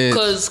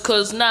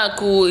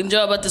naku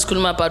njengoba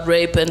diskhuluma about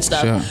rape and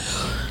stuff. Sure.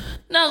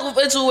 Now,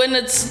 when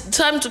it's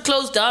time to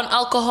close down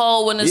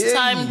alcohol, when it's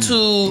time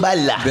to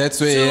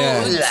That's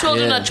where,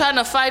 children are trying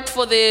to fight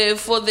for the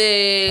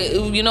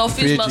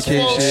fees must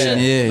fall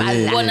shit.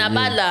 Bona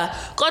bala.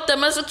 Kodwa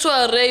mase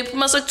kuthiwa rape,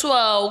 mase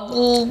kuthiwa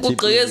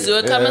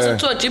kugqekeziwe kha mase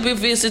kuthiwa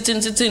GBV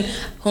sithin.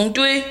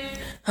 Hungtwi.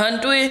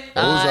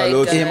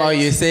 Are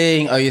you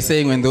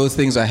saying when those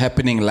things are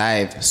happening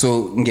live?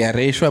 So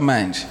ngiyareshwa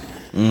manje.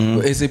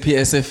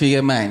 SAPS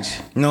efike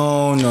manje.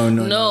 No,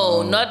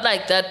 not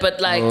like that,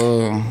 but like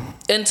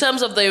in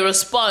terms of the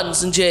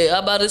response, nje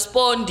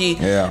abarespondi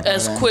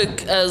as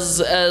quick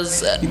as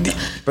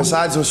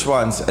Besides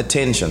response,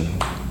 attention.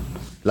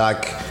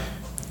 Like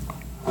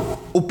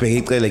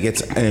Ubhekile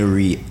gets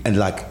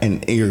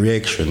an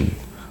erection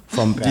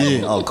from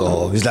banning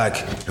alcohol. He's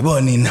like,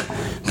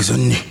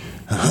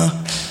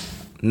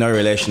 no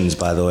relations,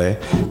 by the way.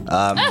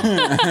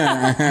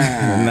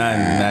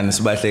 None.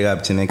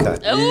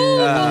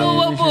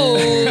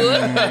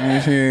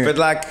 But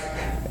like,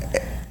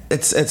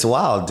 it's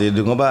wild, dude.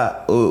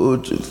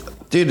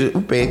 Dude,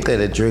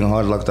 during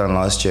hard lockdown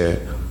last year,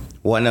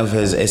 one of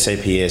his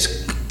SAPS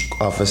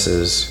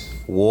officers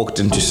walked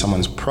into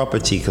someone's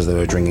property because they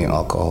were drinking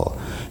alcohol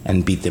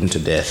and beat them to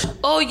death.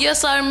 Oh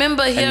yes, I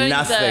remember hearing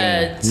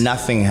that.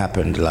 Nothing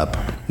happened, lab.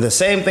 The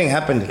same thing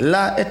happened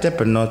la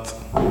eThepe North.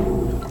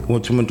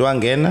 Uthi umuntu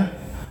wangena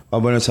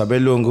wabona ukuthi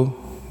abelungu.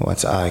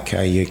 What's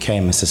okay, you okay,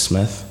 Mr.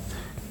 Smith?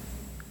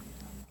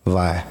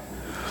 Why?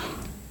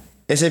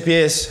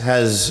 SAPS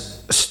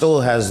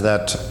still has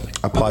that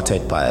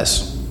apartheid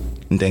bias.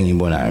 I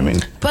mean,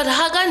 but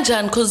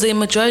haganjan because they're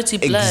majority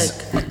black.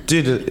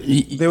 Dude,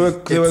 they were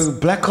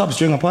black cops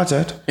during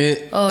apartheid.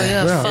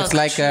 Fuck, it's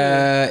like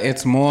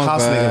it's more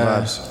house of nigga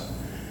vibes.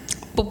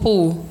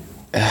 Poo.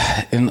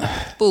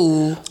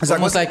 Boo. It's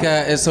almost like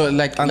a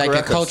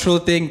Records. cultural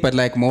thing, but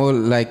like more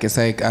like it's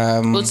like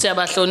Uthi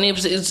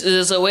siyabahlonipha,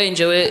 it's a way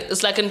nje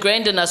it's like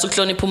ingrained in us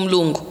ukuhlonipha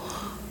umlungu.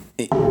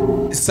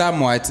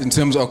 somewhat in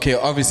terms of, okay,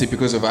 obviously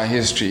because of our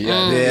history,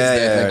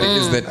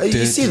 is that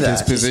You see that,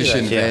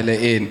 disposition you see that,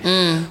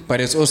 in.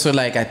 But it's also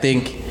like, I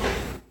think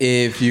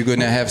if you're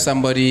gonna have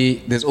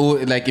somebody, there's all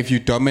like if you're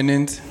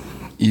dominant,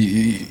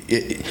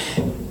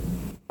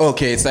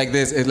 okay, it's like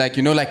this. It's like,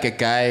 you know, like a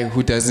guy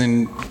who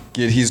doesn't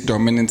get his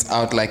dominance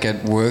out like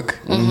at work,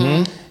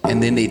 and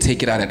then they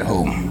take it out at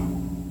home.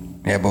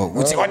 Yeah, but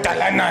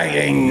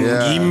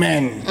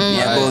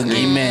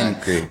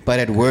but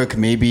at work,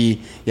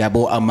 maybe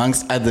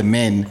amongst other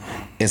men,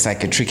 it's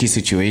like a tricky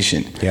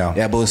situation.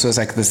 Yeah, but so it's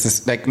like this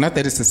is like, not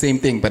that it's the same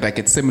thing, but like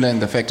it's similar in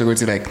the fact of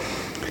it's like,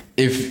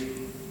 if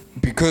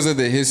because of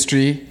the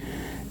history,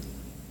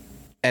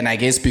 and I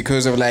guess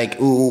because of like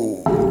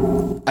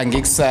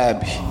angik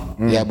sabi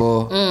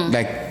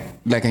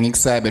like angik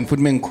sabi and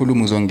futhi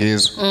mengikhuluma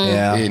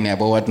uzongezwa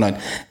whatnot,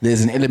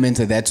 there's an element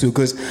of that too,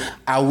 because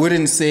I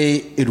wouldn't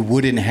say it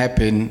wouldn't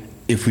happen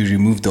if we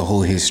removed the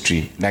whole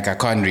history. Like I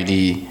can't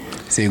really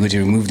say would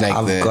you remove like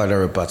I've got a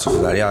rebuttal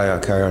for that. Yeah,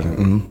 carry on.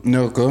 Mm-hmm.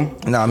 No, go.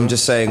 No, I'm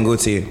just saying,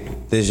 Guti,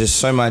 there's just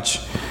so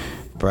much,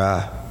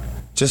 bruh.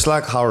 Just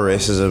like how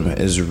racism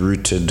is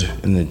rooted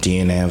in the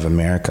DNA of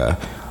America,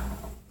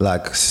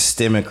 like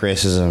systemic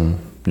racism,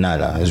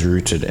 nada, is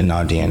rooted in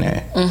our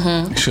DNA.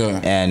 Sure.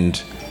 And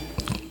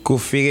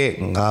kufike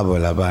ngabo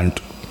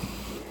labantu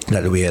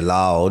that we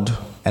allowed,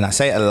 and I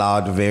say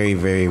allowed very,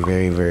 very,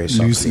 very, very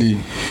softly.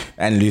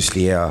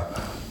 Loosely, yeah,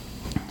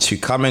 to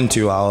come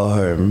into our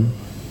home,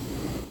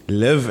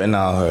 live in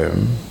our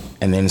home,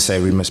 and then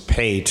say we must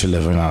pay to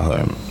live in our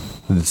home.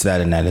 It's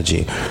that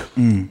analogy.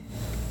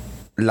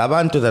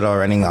 Labantu that are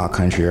running our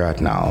country right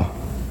now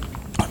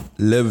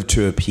live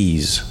to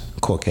appease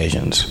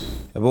Caucasians.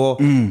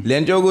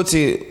 Lento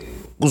ukuthi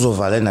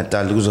kuzovala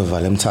eNatal,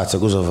 kuzovala eMthatha,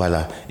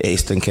 kuzovala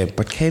eEastern Cape,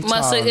 but Cape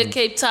Town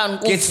Cape Town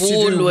gets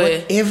to do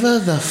whatever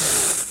the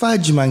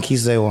fudge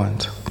monkeys they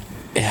want.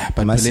 Yeah,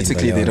 but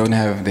politically they don't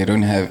have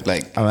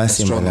like a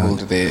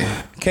stronghold there.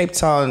 Cape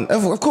Town,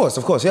 of course,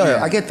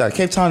 yeah, I get that.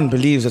 Cape Town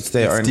believes it's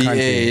their own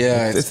country.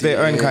 Yeah, it's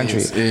their own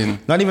country.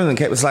 Not even in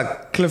Cape. It's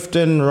like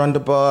Clifton,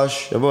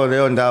 Rondebosch,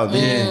 they're on down.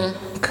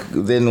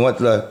 Then what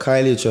the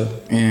Khayelitsha?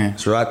 Yeah,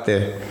 it's right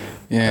there.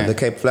 Yeah, and the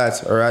Cape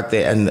Flats are right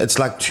there, and it's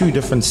like two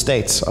different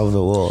states of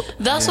the world.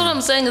 That's what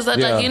I'm saying. Is that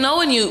like, you know,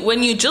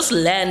 when you just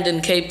land in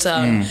Cape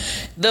Town,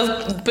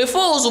 before it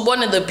was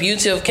one of the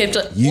beauty of Cape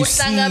Town. You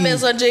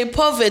see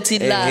poverty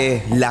in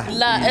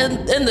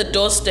the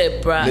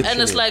doorstep, bruh. Literally. And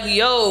it's like,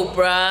 yo,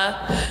 bruh.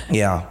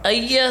 Yeah,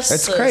 yes,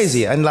 it's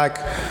crazy, and like,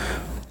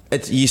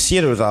 you see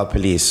it with our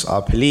police.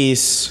 Our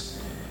police,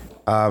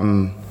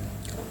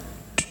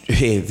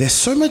 there's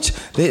so much.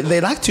 They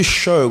like to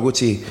show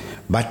Guti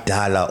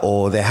Badala,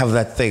 or they have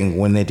that thing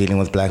when they're dealing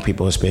with black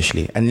people,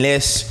 especially.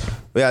 Unless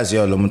it's the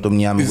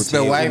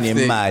wife thing.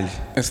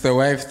 It's the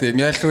wife thing.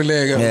 Who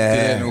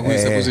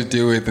is supposed to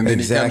deal with, and then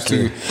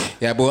exactly. it comes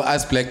to but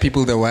us black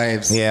people, the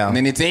wives. Yeah. And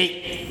then it's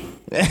and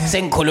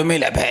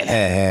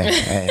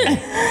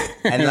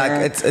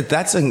like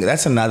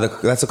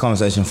that's a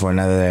conversation for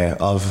another day.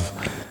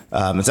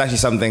 It's actually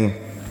something.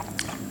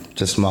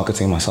 Just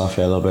marketing myself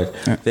here a little bit.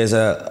 Yeah. There's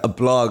a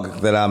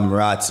blog that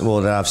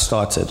that I've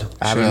started.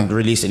 I haven't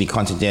released any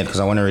content yet because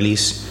I want to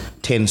release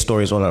 10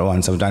 stories all at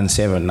once. I've done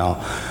 7 now.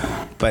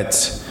 But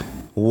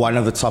one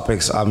of the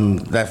topics,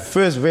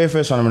 very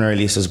first one I'm going to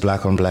release is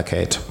Black on Black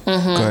hate.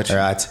 Gotcha.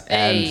 Right?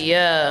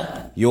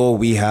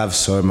 We have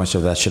so much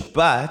of that shit.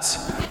 But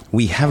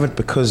we have it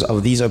because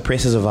of these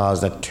oppressors of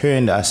ours that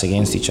turned us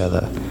against each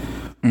other.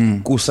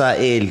 Okay,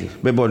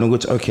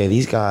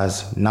 these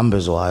guys,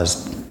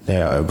 numbers-wise,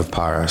 they're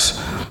overpower us.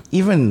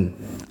 Even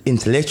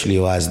intellectually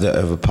wise, they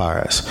overpower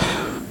us.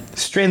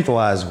 Strength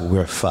wise,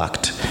 we're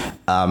fucked.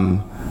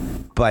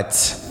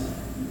 But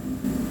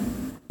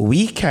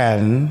we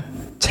can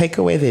take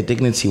away their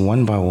dignity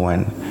one by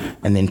one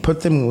and then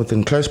put them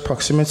within close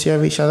proximity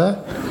of each other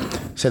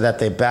so that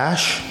they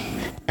bash,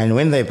 and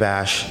when they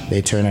bash, they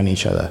turn on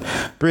each other.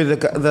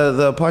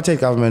 The apartheid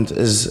government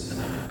is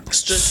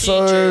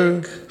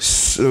strategic.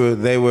 So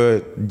they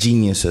were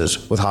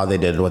geniuses with how they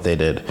did what they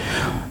did.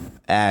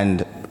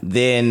 And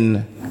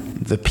then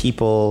the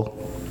people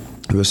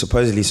who were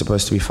supposedly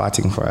supposed to be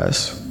fighting for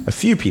us, a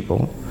few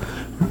people,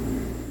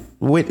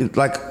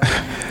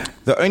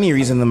 the only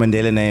reason the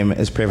Mandela name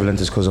is prevalent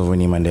is because of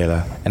Winnie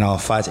Mandela. And I'll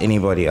fight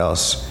anybody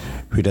else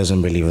who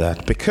doesn't believe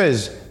that.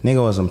 Because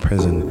nigga was in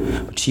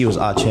prison, but she was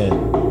out here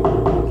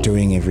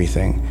doing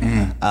everything.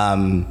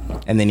 And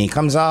then he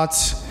comes out,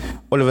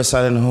 all of a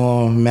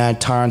sudden, mad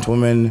tyrant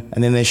woman,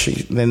 and then the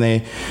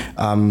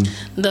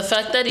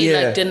fact that he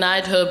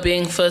denied her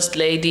being first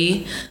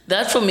lady,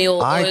 that for me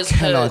will always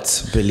hurt. I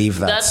cannot believe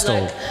that. That's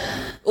still.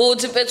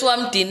 Like,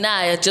 I'm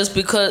denied just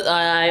because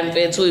I'm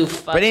better.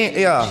 But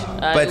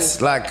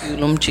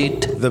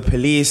the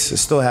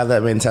police still have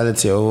that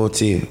mentality of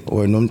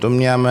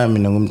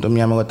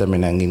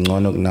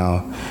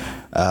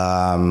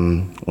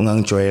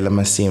Ungangijoyela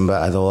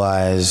Masimba,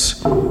 otherwise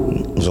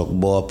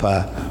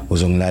ngizokubopha,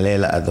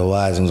 uzongilalela,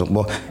 otherwise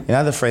ngizokubopha.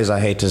 Another phrase I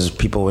hate is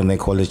people when they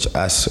call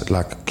us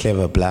like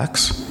clever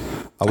blacks.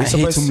 Are we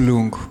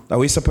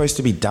supposed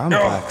to be dumb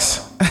blacks?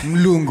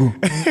 Mlungu.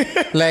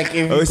 Like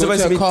if you go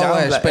to a car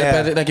wash,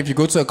 but like if you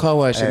go to a car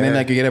wash and then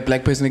like you get a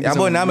black person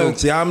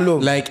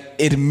like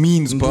it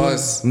means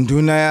boss.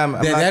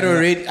 That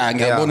already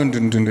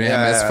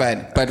that's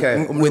fine. But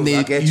when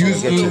they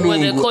use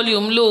when they call you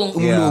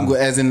mlungu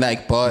as in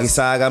like boss, that's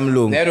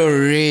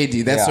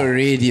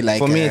already like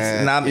for me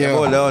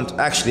it's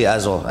actually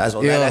as well.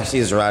 That actually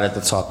is right at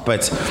the top.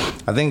 But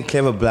I think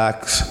clever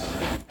blacks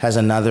has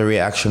another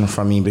reaction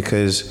from me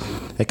because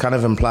it kind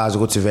of implies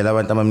go to vela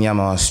abantu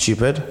abamnyama are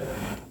stupid,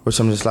 which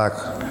I'm just like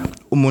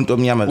umuntu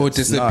omnyama or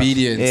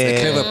disobedience.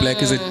 A clever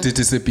black is a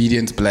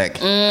disobedient black.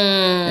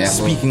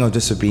 Speaking of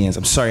disobedience,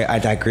 I'm sorry, I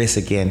digress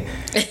again.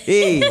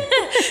 Hey,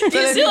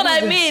 you see what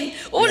I mean?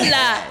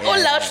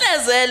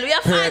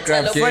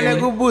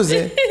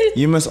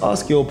 You must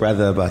ask your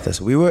brother about this.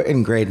 We were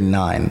in grade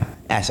 9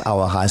 at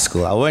our high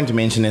school. I won't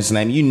mention its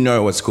name. You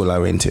know what school I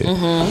went to.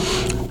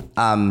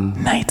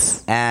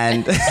 Nights.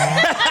 And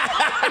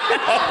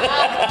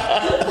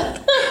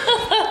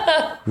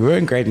we were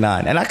in grade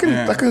 9, and I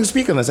can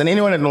speak on this. And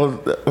anyone that knows,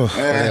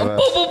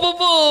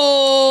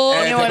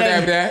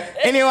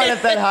 anyone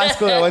at that high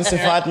school that wants to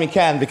fight me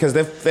can, because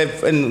there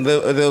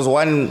was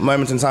one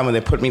moment in time when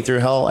they put me through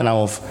hell, and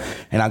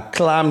I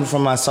climbed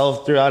from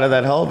myself through out of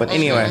that hell. But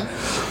anyway,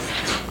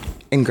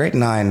 in grade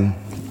 9,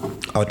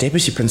 our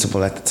deputy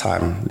principal at the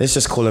time, let's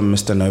just call him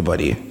Mr.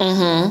 Nobody.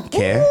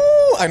 Okay.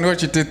 Ooh, I know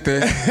what you did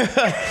there.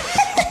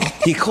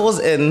 He calls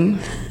in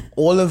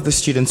all of the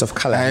students of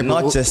color,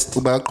 not just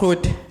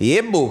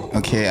Yebo.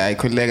 Okay, I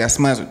could like a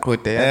smash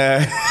quote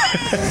there.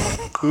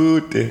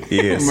 Good.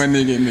 Yes.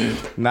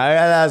 Now I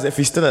realize if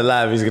he's still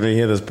alive, he's gonna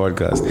hear this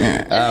podcast.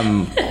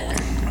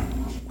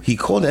 He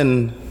called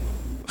in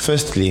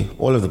firstly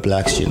all of the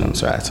black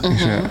students, right?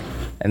 Sure.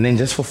 And then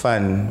just for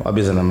fun,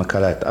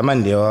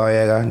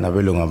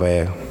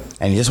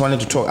 and he just wanted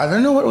to talk. I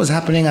don't know what was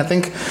happening. I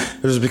think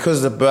it was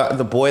because the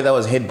boy that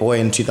was head boy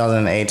in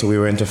 2008 we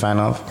were into fan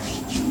of.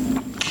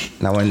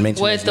 And I won't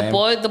mention his name.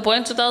 The boy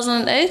in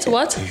 2008,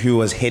 what? Who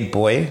was head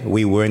boy,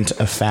 we weren't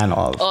a fan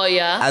of. Oh,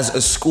 yeah? As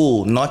a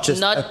school, not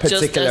a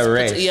particular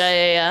race.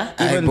 Yeah.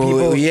 Even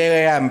people...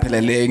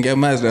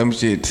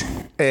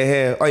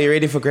 Are you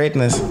ready for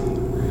greatness?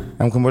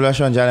 I'm Kumbula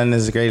Shonjala in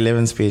his grade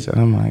 11 speech.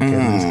 Oh my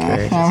goodness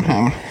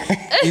gracious.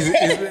 He's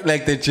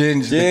like the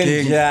change, the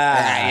king. Yeah.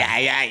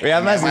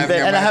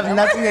 And I have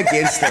nothing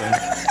against him.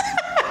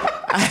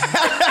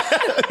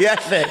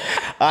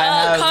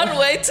 I can't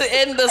wait to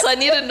end this. I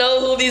need to know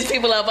who these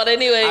people are. But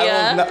anyway, I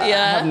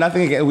have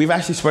nothing against. We've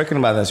actually spoken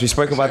about this. We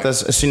spoke about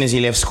this as soon as he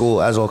left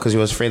school as well, because he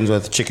was friends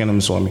with Chicken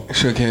Msomi.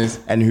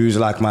 And who's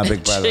like my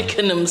big brother.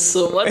 Chicken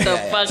Msomi. What the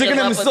fuck? Chicken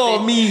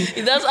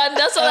Msomi. That's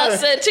what I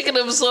said. Chicken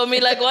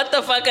Msomi. Like, what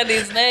the fuck are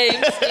these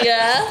names?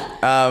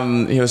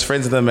 Yeah. He was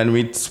friends with them, and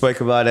we spoke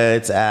about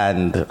it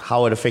and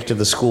how it affected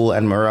the school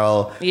and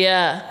morale.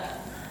 Yeah.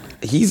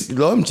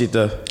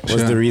 Lomchita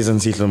was the reason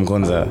Sitlo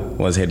Mkonza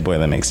was head boy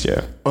the next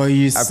year. Oh,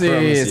 you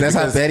serious? That's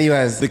how bad he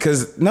was.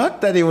 Because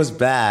not that he was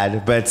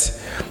bad, but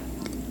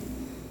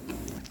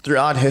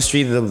throughout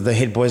history, the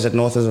head boys that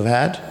Northers have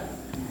had,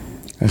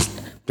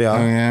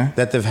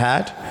 that they've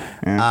had,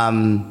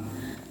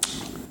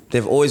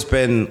 they've always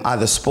been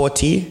either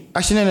sporty.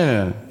 Actually,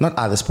 no, not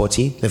either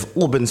sporty. They've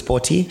all been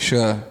sporty.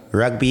 Sure.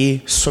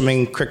 Rugby,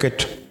 swimming,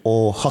 cricket,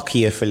 or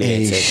hockey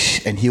affiliated.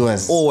 And he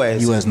was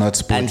not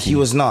sporty. And he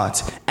was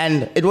not.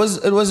 And it was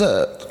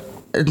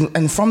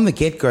and from the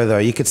get-go though,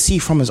 you could see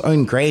from his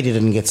own grade he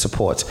didn't get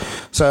support.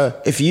 So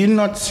if you're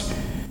not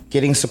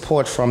getting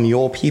support from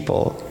your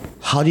people,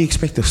 how do you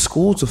expect the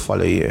school to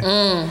follow you?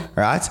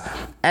 Right?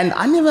 And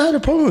I never had a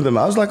problem with him.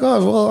 I was like,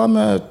 oh well,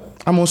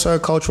 I'm also a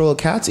cultural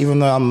cat, even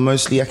though I'm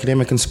mostly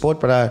academic and sport,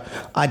 but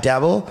I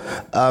dabble.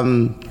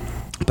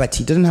 But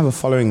he didn't have a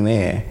following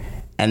there.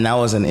 And that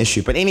was an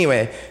issue. But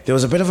anyway, there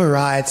was a bit of a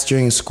riot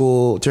during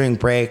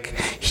break.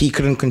 He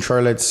couldn't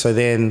control it. So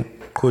then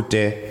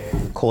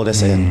Kute called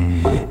us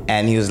in.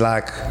 And he was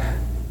like,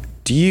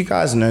 do you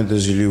guys know the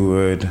Zulu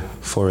word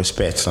for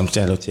respect? So I'm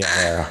saying,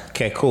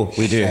 okay, cool,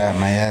 we do. Yeah,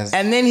 my ass.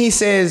 And then he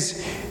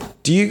says,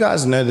 do you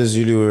guys know the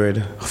Zulu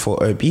word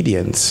for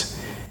obedience?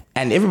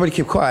 And everybody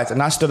kept quiet. And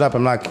I stood up.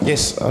 I'm like,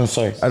 yes, I'm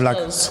sorry. I'm like,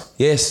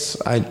 yes,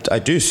 I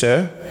do,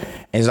 sir.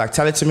 And he's like,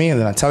 tell it to me. And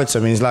then I tell it to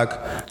him. And he's like,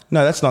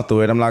 no, that's not the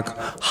word. I'm like,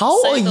 how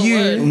Say are the you?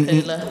 Word,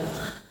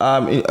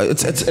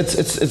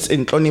 it's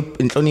in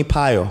Tloni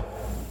Payo,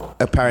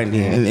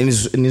 apparently. In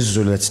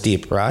Zulu, it's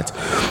deep, right?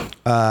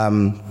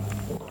 And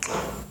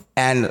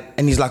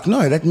he's like,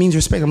 no, that means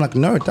respect. I'm like,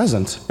 no, it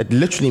doesn't. It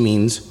literally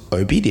means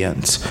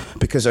obedience.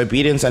 Because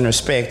obedience and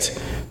respect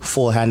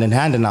fall hand in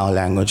hand in our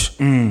language.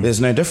 There's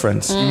no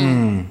difference.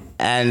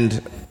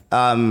 And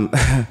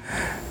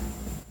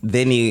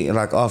then he,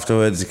 like,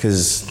 afterwards,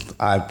 because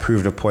I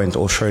proved a point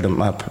or showed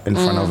him up in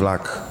front of,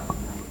 like,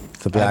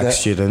 the black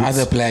students.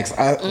 Other blacks. He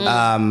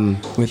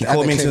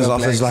called me into his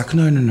office like,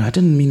 no, I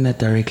didn't mean that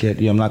directly at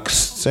you. I'm like,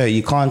 sir,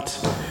 you can't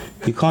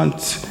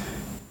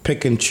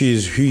pick and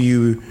choose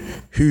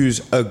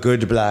who's a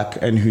good black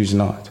and who's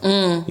not.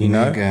 You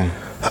know? Okay.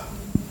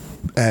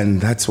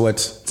 And that's what,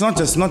 it's not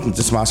just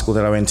my school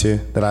that I went to,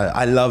 that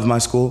I love my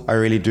school, I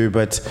really do,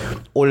 but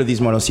all of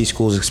these Model C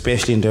schools,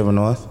 especially in Durban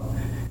North,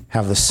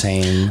 have the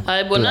same.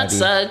 Let's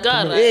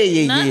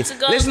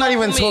not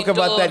even talk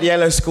about that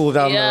yellow school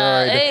down the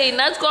road. Hey,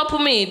 not go for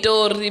me,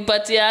 Dory,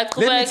 but yeah,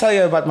 let me tell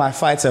you about my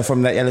fighter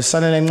from that yellow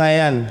son named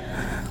Nayan.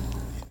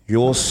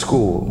 Your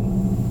school,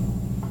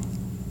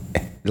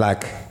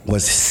 like,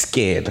 was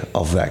scared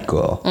of that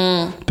girl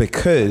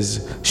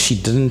because she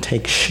didn't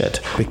take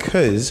shit,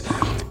 because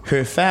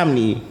her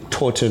family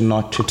taught her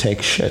not to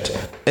take shit,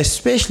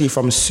 especially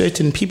from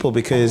certain people,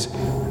 because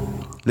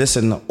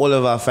listen, all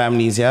of our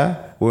families here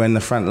were in the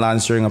front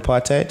lines during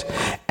apartheid,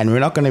 and we're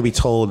not going to be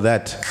told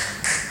that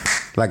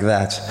like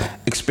that,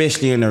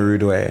 especially in a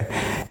rude way.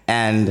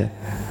 And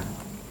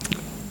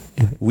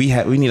we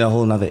need a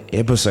whole nother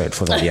episode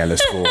for that yellow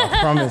school, I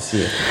promise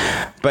you.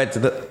 But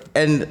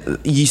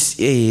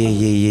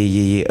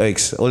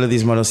all of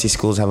these Model C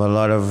schools have a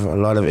lot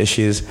of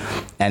issues,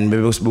 and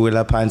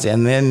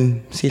and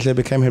then Sitla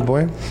became head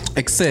boy.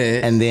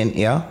 Except, and then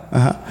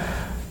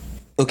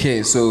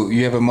okay, so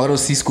you have a Model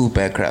C school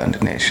background,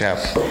 Sharp.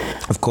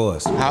 Of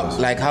course.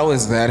 How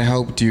has that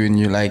helped you in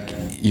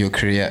your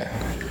career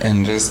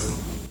and just?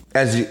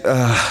 As you,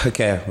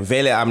 okay,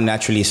 Vele, I'm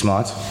naturally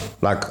smart.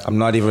 Like, I'm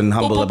not even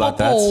humble about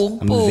that.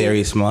 I'm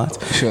very smart.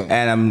 Sure.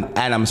 And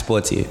I'm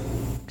sporty.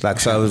 Like,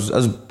 so I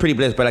was pretty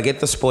blessed, but I get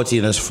the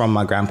sportiness from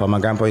my grandpa. My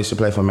grandpa used to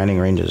play for Manning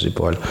Rangers,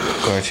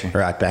 Gotcha.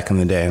 Right back in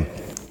the day.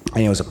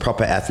 And he was a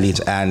proper athlete.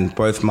 And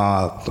both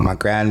my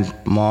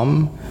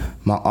grandmom,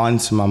 my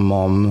aunt, and my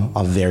mom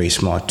are very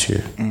smart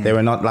too. They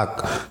were not like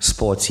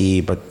sporty,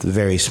 but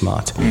very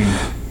smart.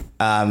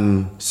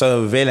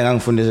 So vele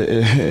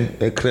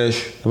ngangifunde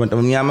crash abantu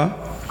abamnyama,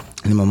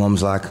 and my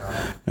mom's like,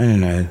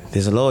 no,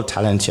 there's a lot of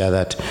talent here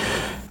that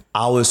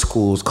our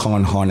schools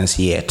can't harness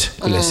yet.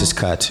 Let's just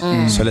cut.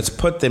 So let's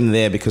put them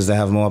there because they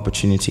have more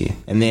opportunity.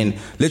 And then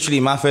literally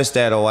my first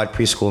day at a white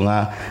preschool,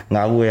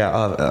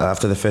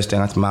 after the first day,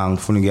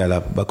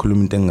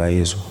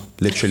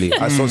 literally,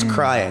 I started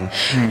crying.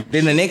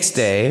 Then the next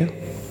day,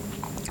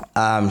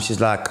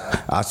 she's like,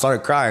 I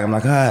started crying. I'm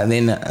like, and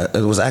then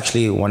it was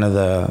actually one of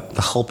the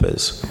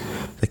helpers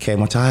that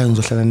came,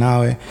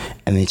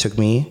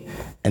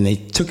 and they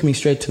took me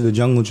straight to the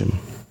jungle gym.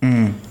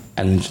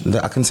 And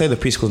I can say the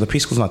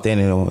preschool's not there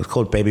anymore. It's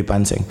called Baby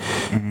Bunting.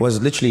 It was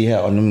literally here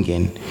on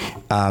Numgen.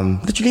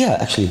 Literally here,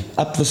 actually,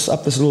 up this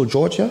little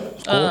George here.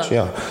 Oh,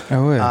 yeah.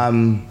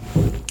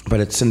 But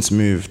it's since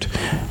moved.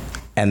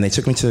 And they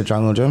took me to the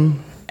jungle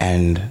gym.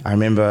 And I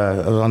remember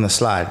I was on the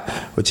slide,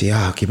 which is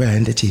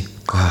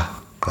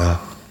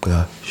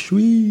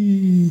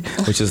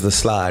the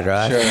slide,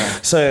 right? Sure.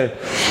 So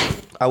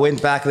I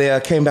went back there, I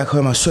came back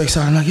home, I was so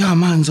excited. I'm like, yeah,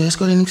 man, so let's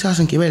go to the class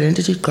and get ready. And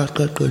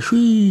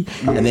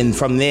then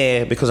from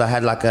there, because I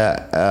had like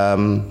a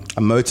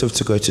motive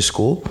to go to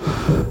school,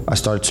 I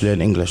started to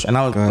learn English. And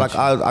I was like,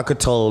 I could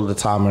tell the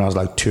time when I was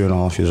like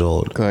 2.5 years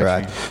old,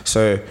 right?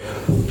 So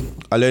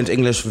I learned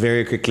English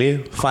very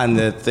quickly. Find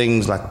the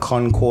things like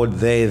Concord,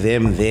 they,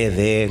 them, there.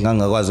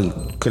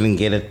 Couldn't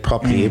get it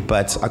properly,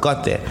 but I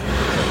got there.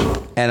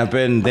 And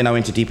then I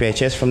went to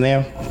DPHS from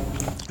there.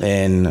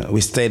 And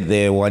we stayed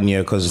there 1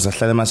 year because it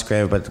was a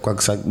grave, but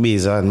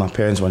and my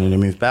parents wanted to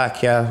move back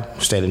here.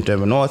 Stayed in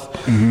Durban North.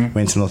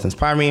 Went to Northlands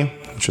Primary,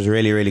 which was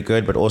really, really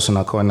good, but also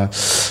not going to,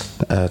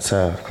 it's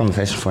a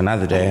conversation for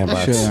another day.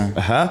 But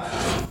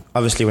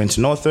obviously went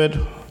to Northwood.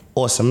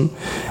 Awesome.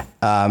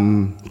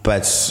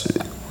 But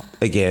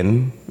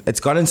again, it's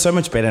gotten so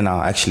much better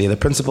now, actually. The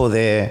principal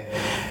there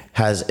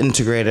has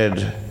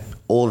integrated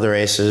all the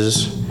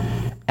races.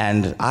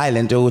 And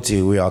Island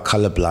Oti, we are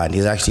colorblind.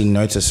 He's actually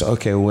noticed,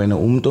 okay, we're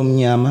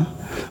umdomnyama,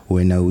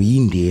 we're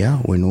India,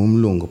 we're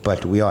umlungu,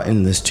 but we are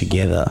in this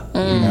together.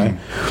 You know?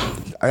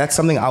 That's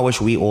something I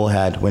wish we all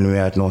had when we were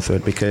at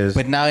Northwood, because.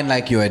 But now in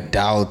like your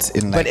adult,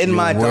 but in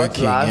my adult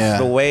life,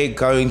 the way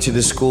going to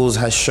the schools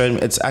has shown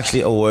it's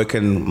actually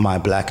awoken my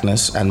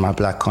blackness and my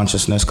black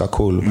consciousness.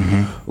 Kakulu,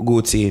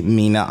 Guti,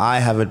 Mina, I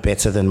have it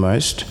better than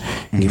most.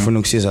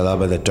 Ngifunuksiza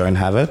laba that don't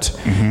have it.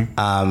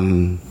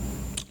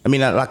 I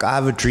mean, like, I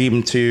have a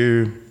dream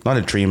not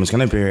a dream, it's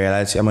going to be a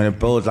reality. I'm going to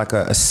build like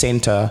a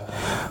center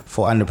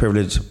for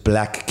underprivileged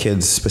black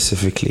kids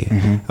specifically.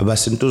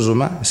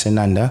 Abasintuzuma,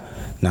 Senanda,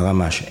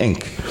 Nagamash,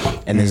 Inc.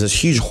 And there's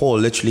this huge hall,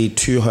 literally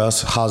 2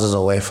 houses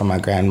away from my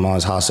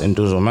grandma's house in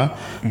Tuzuma.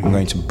 I'm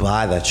going to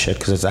buy that shit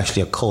because it's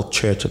actually a cult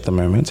church at the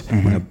moment.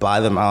 I'm going to buy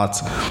them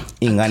out.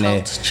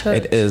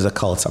 It is a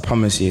cult, I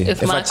promise you.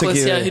 If Mike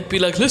was here, he'd be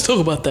like, let's talk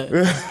about that.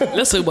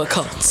 Let's talk about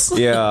cults.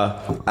 Yeah.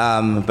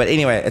 But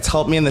anyway, it's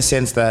helped me in the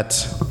sense that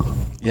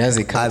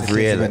I've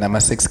realized. I'm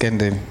a 6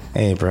 candle.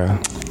 Hey, bro.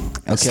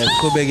 Okay,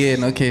 go back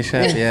again. Okay,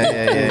 sure.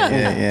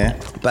 Yeah.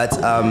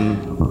 But,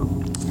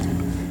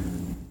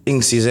 I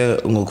ingisize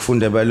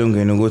ngokufunda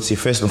ebalungwini ukuthi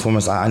first and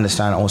foremost I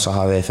understand also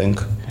how they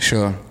think.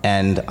 Sure.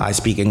 And I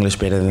speak English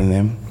better than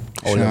them.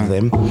 All of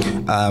them.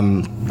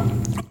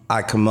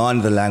 I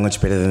command the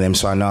language better than them,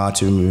 so I know how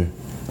to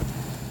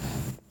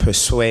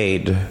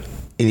persuade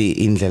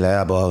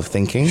indlela yabo of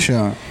thinking.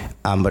 Sure.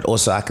 But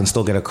also I can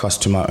still get across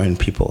to my own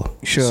people.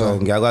 Sure. So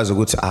ngiyakwazi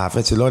ukuthi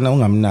fethi lona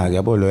ungamnaki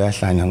yabo lo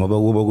yahlanya ngoba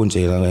kubo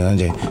kunje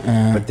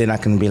kanje. But then I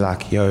can be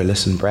like, yo,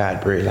 listen,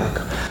 Brad, bro,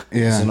 like,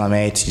 this is my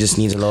mate. He just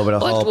needs a little bit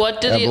of help. What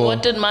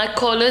did Mike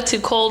call it? He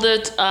called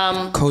it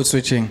code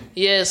switching.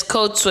 Yes,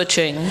 code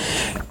switching.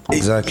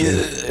 Exactly.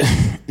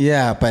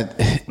 Yeah, but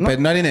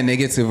not in a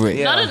negative way.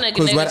 Yeah. Not in a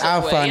negative way. Because what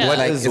I found,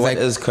 what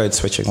is code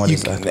switching? What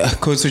is that?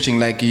 Code switching,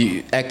 like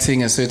you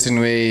acting a certain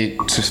way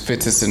to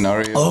fit a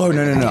scenario. Oh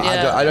no!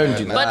 Yeah. I don't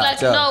do that.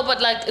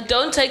 But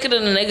don't take it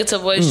in a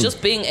negative way. It's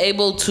just being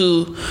able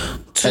to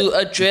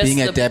address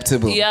being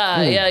adaptable.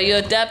 Yeah, you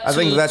adapt. I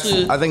think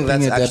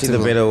that's actually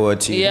the better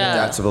word to use,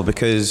 adaptable,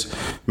 because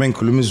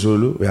menkhuluma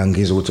Zulu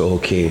uyangizwa ukuthi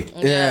okay.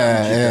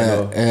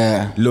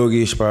 Yeah.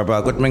 Logish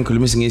baba. But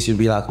menkhuluma English you'd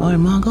be like, oh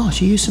my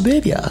gosh, you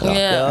suburbia.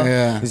 Yeah.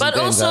 But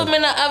also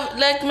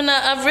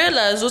I've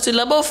realized ukuthi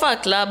labo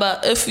fact laba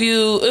if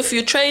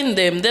you train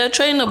them, they're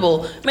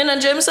trainable. Mina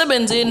nje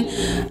emsebenzini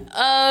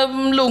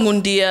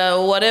mlungundia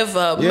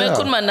whatever.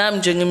 Mekhuluma nami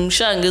nje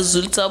ngimshaya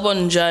ngesiZulu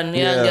tsabona njani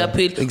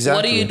ngiyaphila.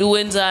 What are you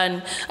doing? I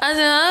said,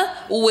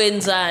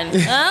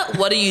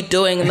 what are you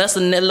doing? And that's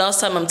the last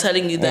time I'm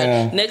telling you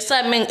that. Next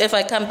time if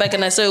I come back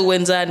and I say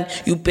wenzani,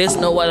 you best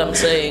know what I'm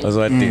saying. That's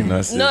what I think.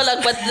 No,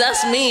 but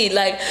that's me.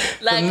 Like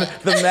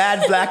the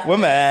mad black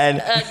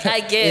woman. I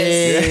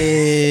guess.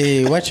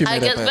 Hey, what you? I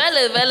guess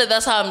Vele,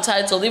 that's how I'm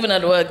titled. Even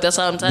at work, that's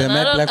how I'm titled.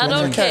 I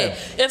don't care.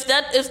 If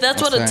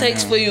that's what it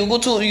takes for you,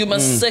 you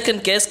must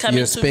second guess coming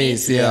your to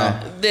space, me.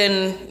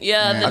 Then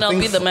I'll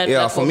be the mad black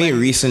woman. For me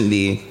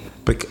recently.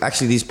 But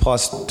actually, these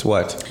past 2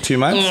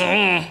 months,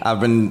 I've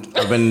been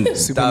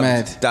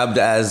dubbed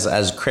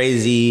as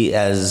crazy,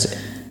 as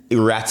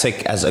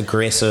erratic, as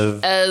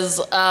aggressive,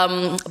 as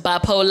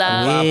bipolar.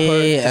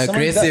 Yeah,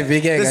 aggressive.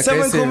 Does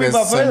someone call me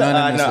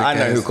bipolar? I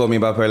know who called me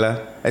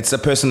bipolar. It's a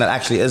person that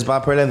actually is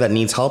bipolar that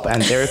needs help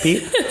and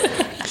therapy.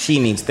 She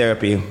needs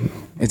therapy.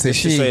 It's a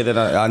she. To say that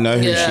I know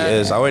who she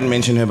is. I won't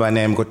mention her by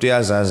name.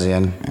 As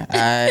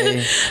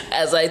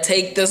I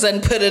take this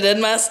and put it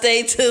in my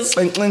status.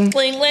 Cling, cling.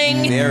 Cling,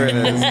 cling. There it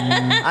is.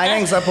 I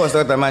ain't supposed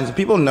to man.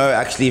 People know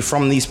actually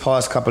from these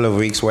past couple of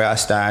weeks where I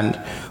stand,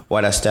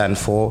 what I stand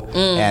for,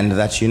 and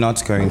that you're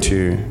not going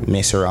to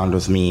mess around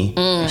with me.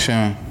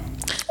 Sure.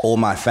 Or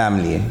my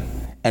family.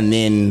 And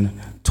then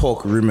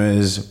talk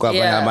rumors.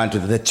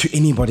 To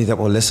anybody that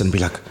will listen, be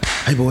like,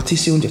 hey, but what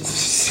is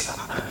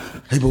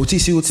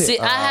See,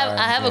 I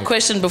have a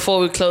question before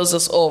we close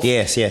this off.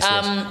 Yes.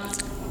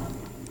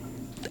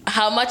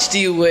 How much do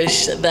you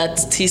wish that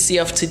TC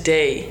of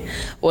today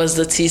was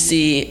the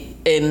TC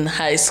in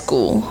high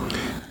school?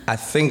 I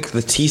think the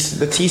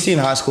TC in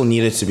high school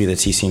needed to be the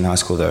TC in high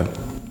school though,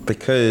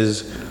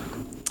 because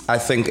I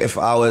think if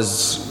I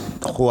was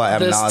who I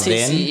am now,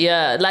 TC,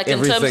 then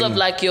in terms of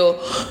like your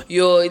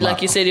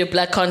like you said, your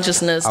black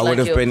consciousness, I would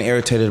have been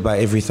irritated by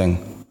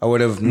everything. I would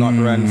have not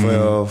run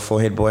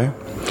for head boy.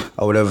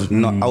 I would have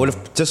not. I would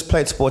have just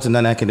played sports and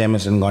done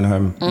academics and gone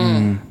home.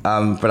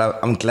 But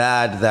I'm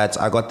glad that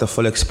I got the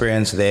full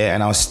experience there,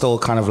 and I was still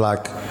kind of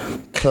like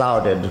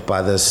clouded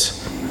by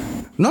this.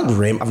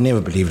 I've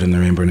never believed in the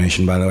Rainbow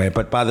Nation, by the way,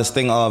 but by this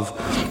thing of,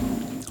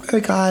 oh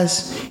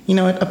guys,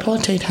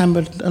 apartheid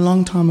happened a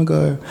long time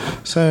ago,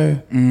 so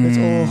let's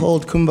all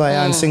hold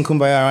kumbaya and sing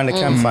kumbaya around the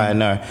campfire.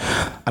 No,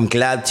 I'm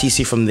glad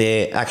TC from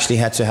there actually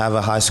had to have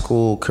a high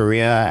school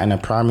career and a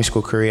primary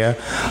school career.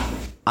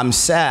 I'm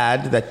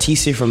sad that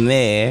TC from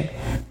there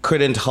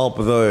couldn't help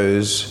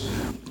those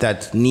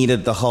that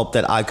needed the help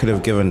that I could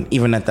have given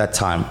even at that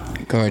time.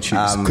 Got you.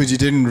 Because you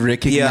didn't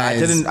recognize.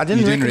 Yeah, I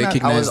didn't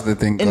recognize the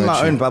thing. In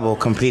my own bubble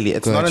completely.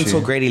 It's not until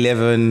grade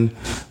 11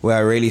 where I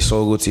really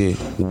saw Guti.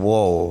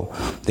 Whoa,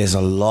 there's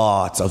a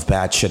lot of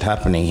bad shit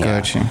happening here.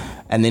 Got you.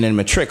 And then in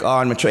matric,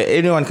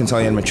 anyone can tell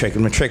you in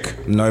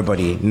matric,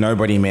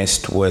 nobody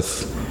messed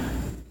with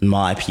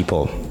my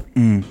people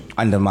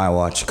under my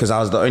watch, because I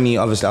was the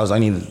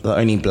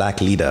only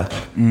black leader.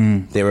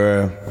 There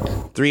were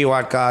 3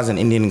 white guys, an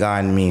Indian guy,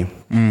 and me.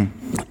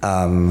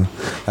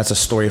 That's a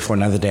story for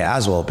another day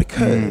as well,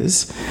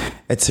 because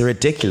it's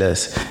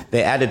ridiculous.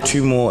 They added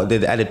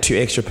 2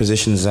 extra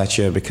positions that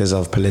year because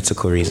of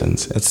political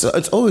reasons.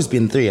 It's always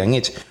been 3. I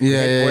get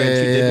head boy and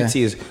 2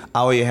 deputies.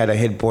 Our year had a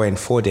head boy and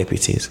 4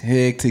 deputies.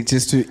 Hectic,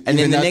 just to and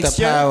then even out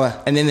the power.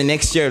 And then the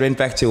next year it went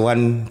back to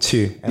 1,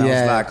 2. And I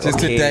was like, just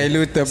to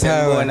dilute the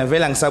power.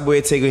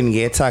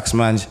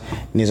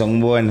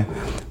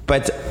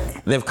 But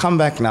they've come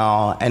back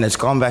now, and it's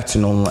gone back to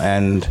normal,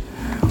 and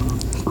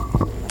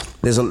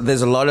there's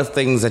a lot of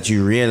things that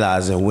you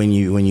realize when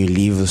you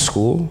leave the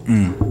school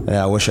that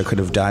I wish I could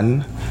have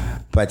done.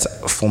 But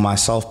for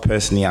myself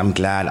personally, I'm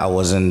glad I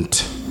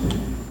wasn't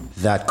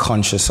that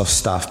conscious of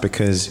stuff,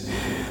 because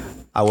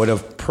I would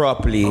have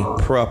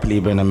properly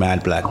been a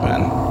mad black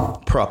man.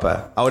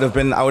 Proper. I would have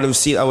been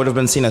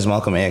seen as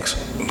Malcolm X.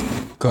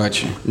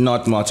 Gotcha.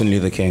 Not Martin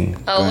Luther King.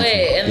 Oh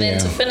wait, and then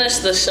to finish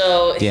the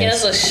show,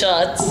 here's a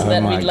shot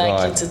that my we'd like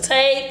God. you to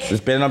take.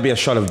 This better not be a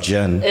shot of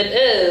gin. It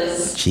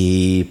is.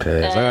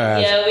 Jeepers. And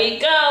Alright. here we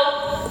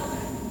go.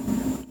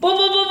 Boo,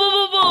 boo, boo, boo,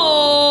 boo, boo.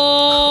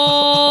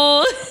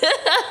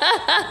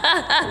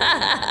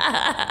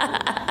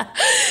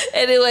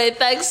 Anyway,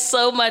 thanks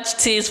so much,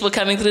 Tease, for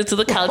coming through to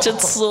the Cultured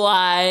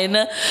Swine.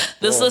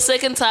 This is the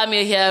second time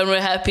you're here, and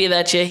we're happy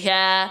that you're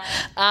here.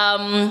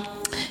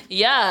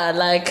 Yeah,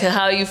 like,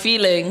 how are you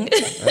feeling?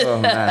 Oh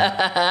man,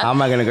 how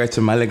am I gonna go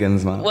to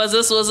Mulligan's now? Was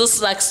this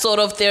like sort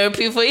of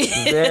therapy for you?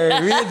 It's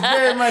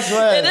very much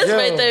was. It is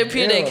very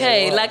therapeutic.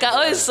 Like I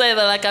always say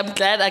that, like, I'm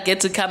glad I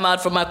get to come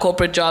out from my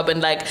corporate job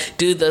and like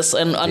do this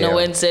and on a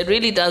Wednesday. It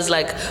really does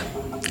like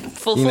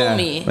fulfill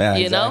me. Yeah,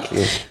 you exactly.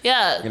 know?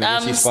 Yeah. I'm gonna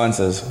get you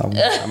sponsors. I'm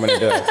gonna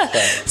do it.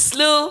 Okay.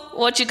 Slew,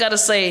 what you gotta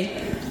say?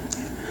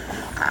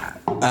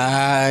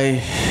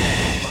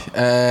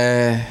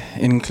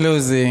 In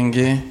closing,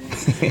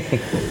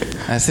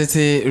 I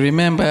said,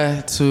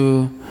 remember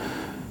to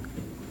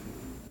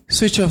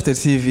switch off the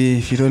TV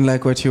if you don't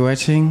like what you're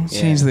watching.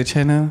 Change the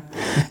channel,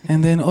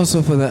 and then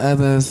also for the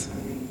others,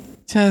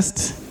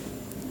 just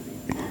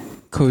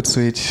code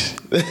switch.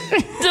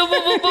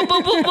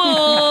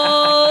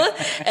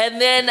 And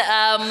then,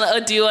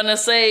 do you want to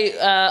say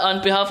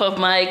on behalf of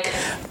Mike?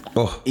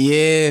 Oh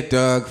Yeah,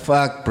 dog.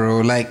 Fuck,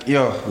 bro. Like,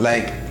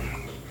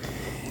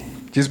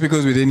 just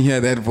because we didn't hear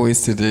that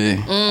voice today,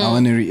 I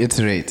want to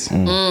reiterate.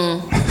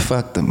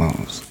 Fuck the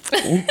mouse.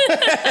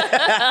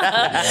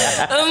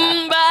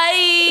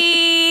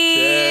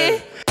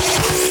 Bye.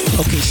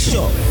 Okay,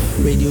 sure.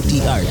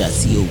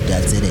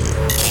 RadioDR.co.za.